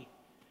everybody,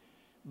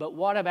 but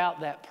what about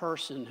that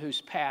person whose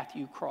path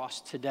you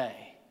crossed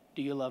today?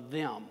 Do you love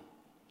them?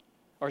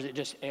 Or is it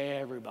just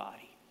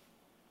everybody?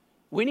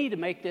 We need to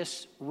make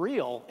this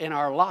real in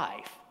our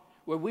life,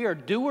 where we are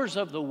doers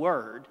of the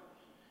word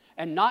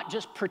and not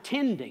just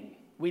pretending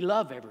we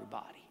love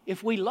everybody.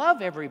 If we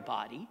love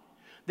everybody,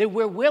 then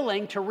we're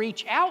willing to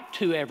reach out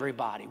to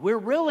everybody. We're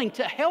willing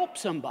to help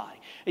somebody.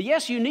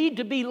 Yes, you need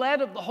to be led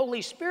of the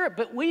Holy Spirit,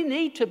 but we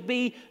need to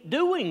be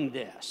doing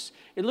this.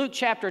 In Luke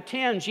chapter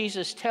 10,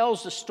 Jesus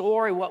tells the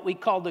story, what we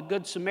call the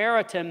Good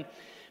Samaritan,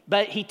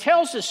 but he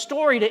tells the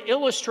story to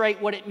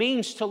illustrate what it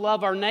means to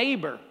love our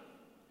neighbor.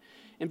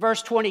 In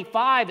verse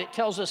 25, it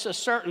tells us a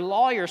certain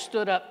lawyer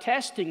stood up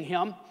testing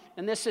him.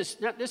 And this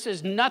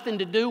is nothing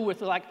to do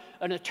with like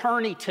an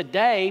attorney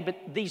today,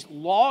 but these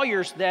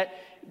lawyers that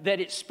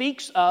it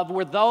speaks of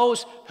were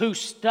those who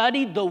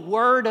studied the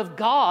Word of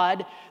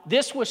God.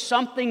 This was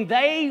something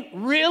they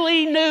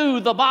really knew,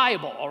 the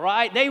Bible, all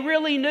right? They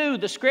really knew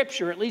the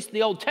Scripture, at least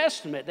the Old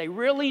Testament. They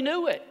really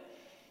knew it.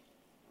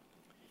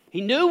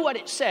 He knew what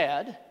it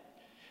said,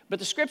 but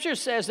the Scripture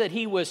says that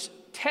he was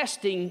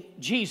testing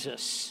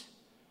Jesus.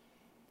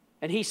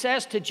 And he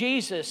says to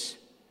Jesus,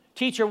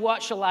 "Teacher,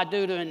 what shall I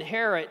do to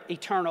inherit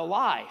eternal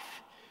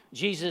life?"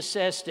 Jesus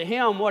says to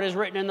him, "What is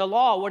written in the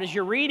law? What is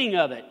your reading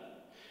of it?"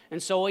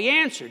 And so he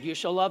answered, "You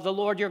shall love the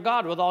Lord your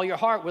God with all your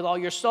heart, with all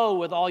your soul,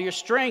 with all your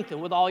strength, and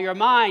with all your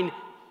mind,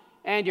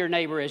 and your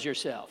neighbor as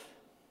yourself."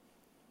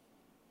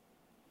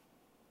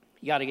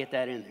 You got to get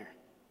that in there.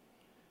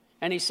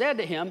 And he said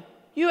to him,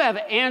 "You have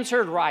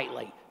answered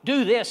rightly.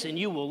 Do this and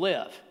you will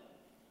live."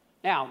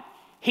 Now,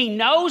 he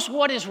knows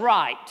what is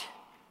right,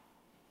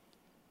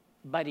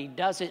 but he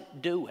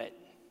doesn't do it.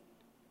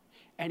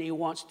 And he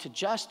wants to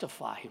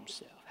justify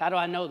himself. How do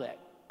I know that?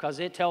 Because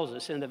it tells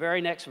us in the very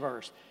next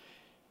verse.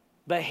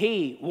 "But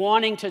he,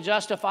 wanting to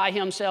justify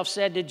himself,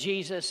 said to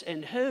Jesus,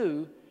 'And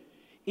who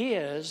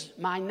is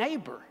my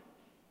neighbor?'"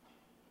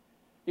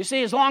 You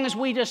see, as long as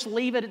we just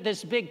leave it at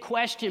this big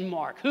question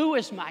mark, who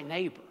is my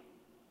neighbor?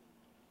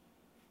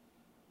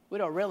 We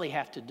don't really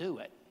have to do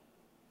it.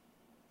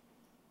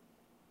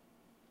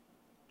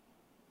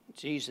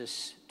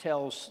 Jesus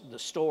tells the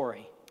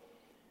story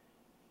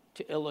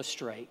to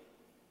illustrate.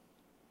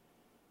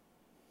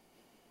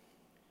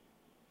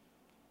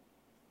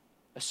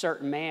 A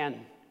certain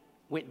man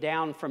went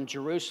down from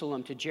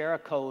Jerusalem to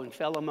Jericho and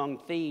fell among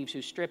thieves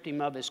who stripped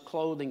him of his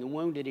clothing and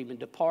wounded him and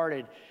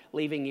departed,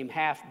 leaving him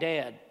half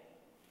dead.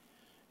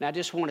 Now, I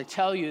just want to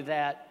tell you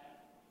that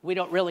we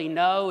don't really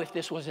know if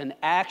this was an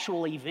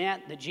actual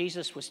event that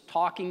Jesus was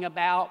talking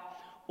about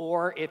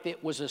or if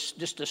it was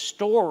just a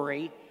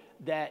story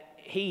that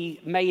he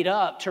made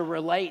up to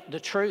relate the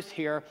truth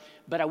here.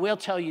 But I will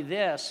tell you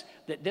this,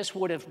 that this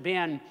would have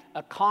been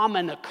a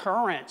common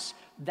occurrence,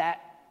 that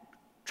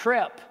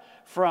trip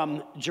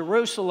from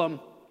Jerusalem.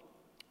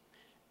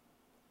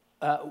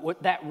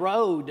 That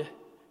road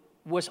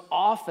was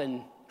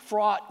often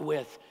fraught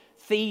with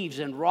thieves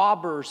and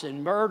robbers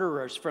and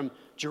murderers. From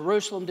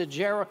Jerusalem to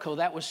Jericho,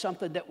 that was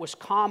something that was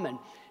common.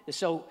 And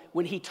so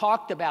when he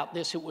talked about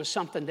this, it was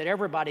something that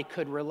everybody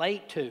could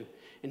relate to.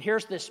 And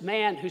here's this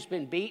man who's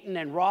been beaten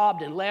and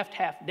robbed and left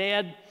half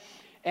dead.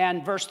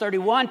 And verse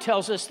 31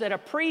 tells us that a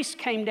priest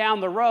came down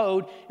the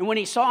road, and when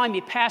he saw him,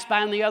 he passed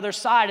by on the other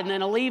side. And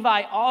then a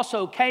Levite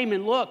also came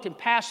and looked and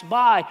passed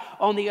by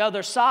on the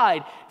other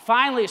side.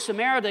 Finally, a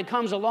Samaritan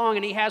comes along,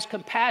 and he has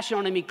compassion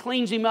on him. He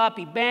cleans him up.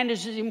 He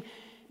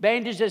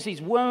bandages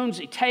his wounds.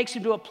 He takes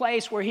him to a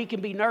place where he can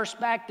be nursed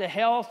back to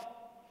health.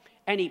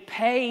 And he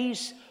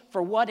pays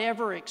for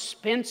whatever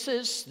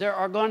expenses there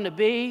are going to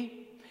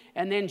be.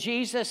 And then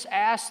Jesus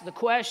asks the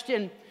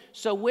question,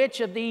 so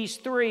which of these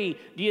three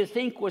do you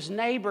think was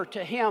neighbor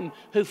to him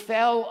who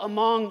fell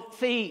among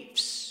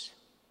thieves?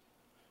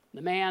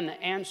 The man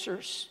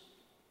answers,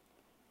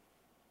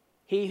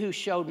 he who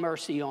showed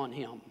mercy on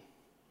him.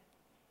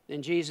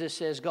 Then Jesus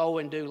says, go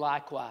and do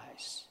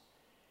likewise.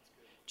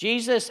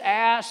 Jesus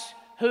asks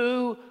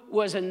who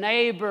was a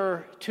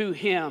neighbor to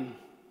him.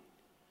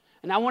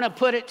 And I want to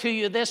put it to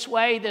you this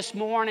way this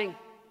morning.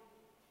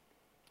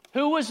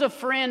 Who was a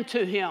friend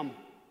to him?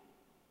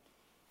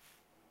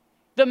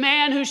 The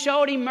man who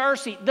showed him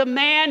mercy, the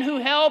man who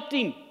helped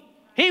him.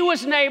 He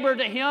was neighbor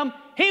to him.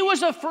 He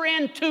was a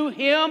friend to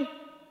him.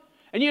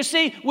 And you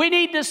see, we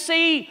need to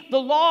see the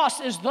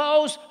lost as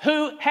those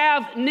who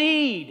have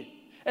need.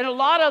 And a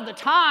lot of the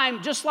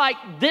time, just like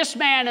this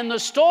man in the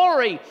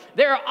story,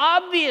 there are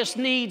obvious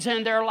needs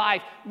in their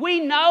life. We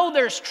know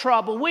there's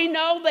trouble. We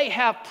know they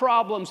have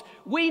problems.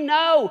 We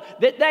know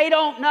that they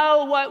don't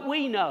know what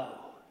we know.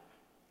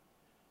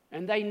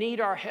 And they need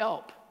our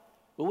help.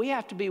 But we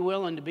have to be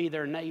willing to be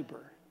their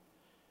neighbor.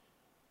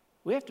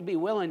 We have to be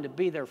willing to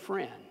be their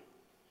friend,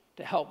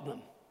 to help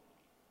them.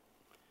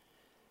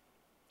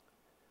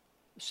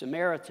 The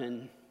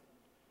Samaritan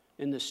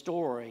in the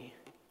story,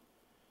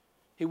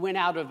 he went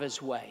out of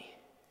his way.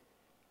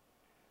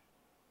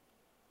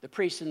 The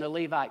priest and the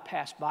Levite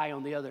passed by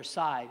on the other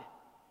side.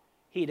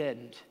 He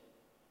didn't.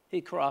 He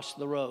crossed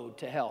the road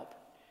to help.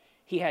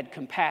 He had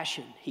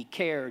compassion. He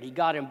cared. He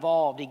got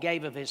involved. He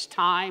gave of his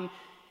time.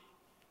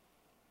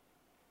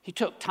 He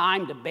took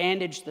time to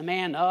bandage the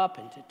man up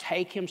and to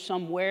take him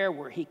somewhere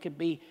where he could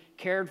be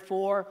cared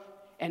for.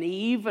 And he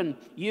even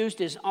used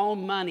his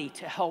own money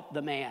to help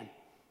the man.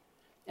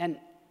 And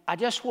I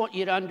just want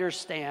you to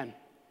understand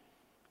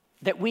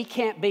that we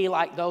can't be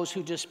like those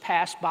who just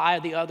pass by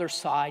the other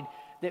side,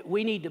 that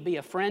we need to be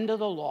a friend of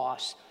the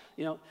lost.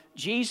 You know,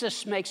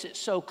 Jesus makes it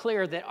so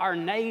clear that our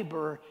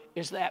neighbor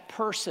is that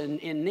person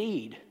in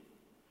need.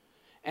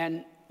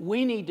 And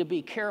we need to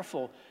be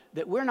careful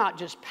that we're not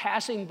just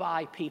passing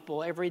by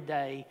people every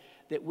day,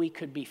 that we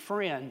could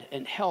befriend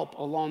and help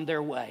along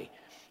their way.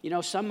 You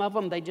know, some of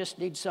them, they just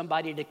need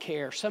somebody to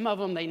care. Some of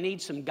them, they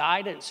need some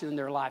guidance in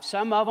their life.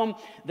 Some of them,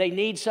 they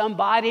need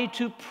somebody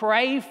to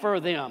pray for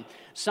them.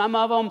 Some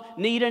of them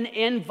need an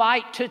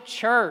invite to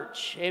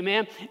church,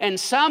 amen? And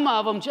some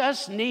of them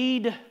just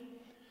need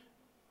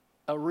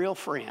a real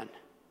friend,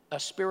 a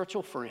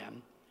spiritual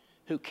friend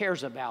who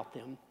cares about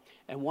them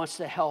and wants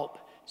to help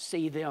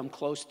see them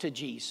close to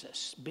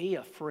Jesus. Be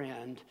a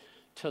friend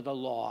to the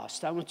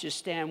lost. I want you to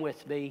stand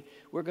with me.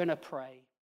 We're going to pray.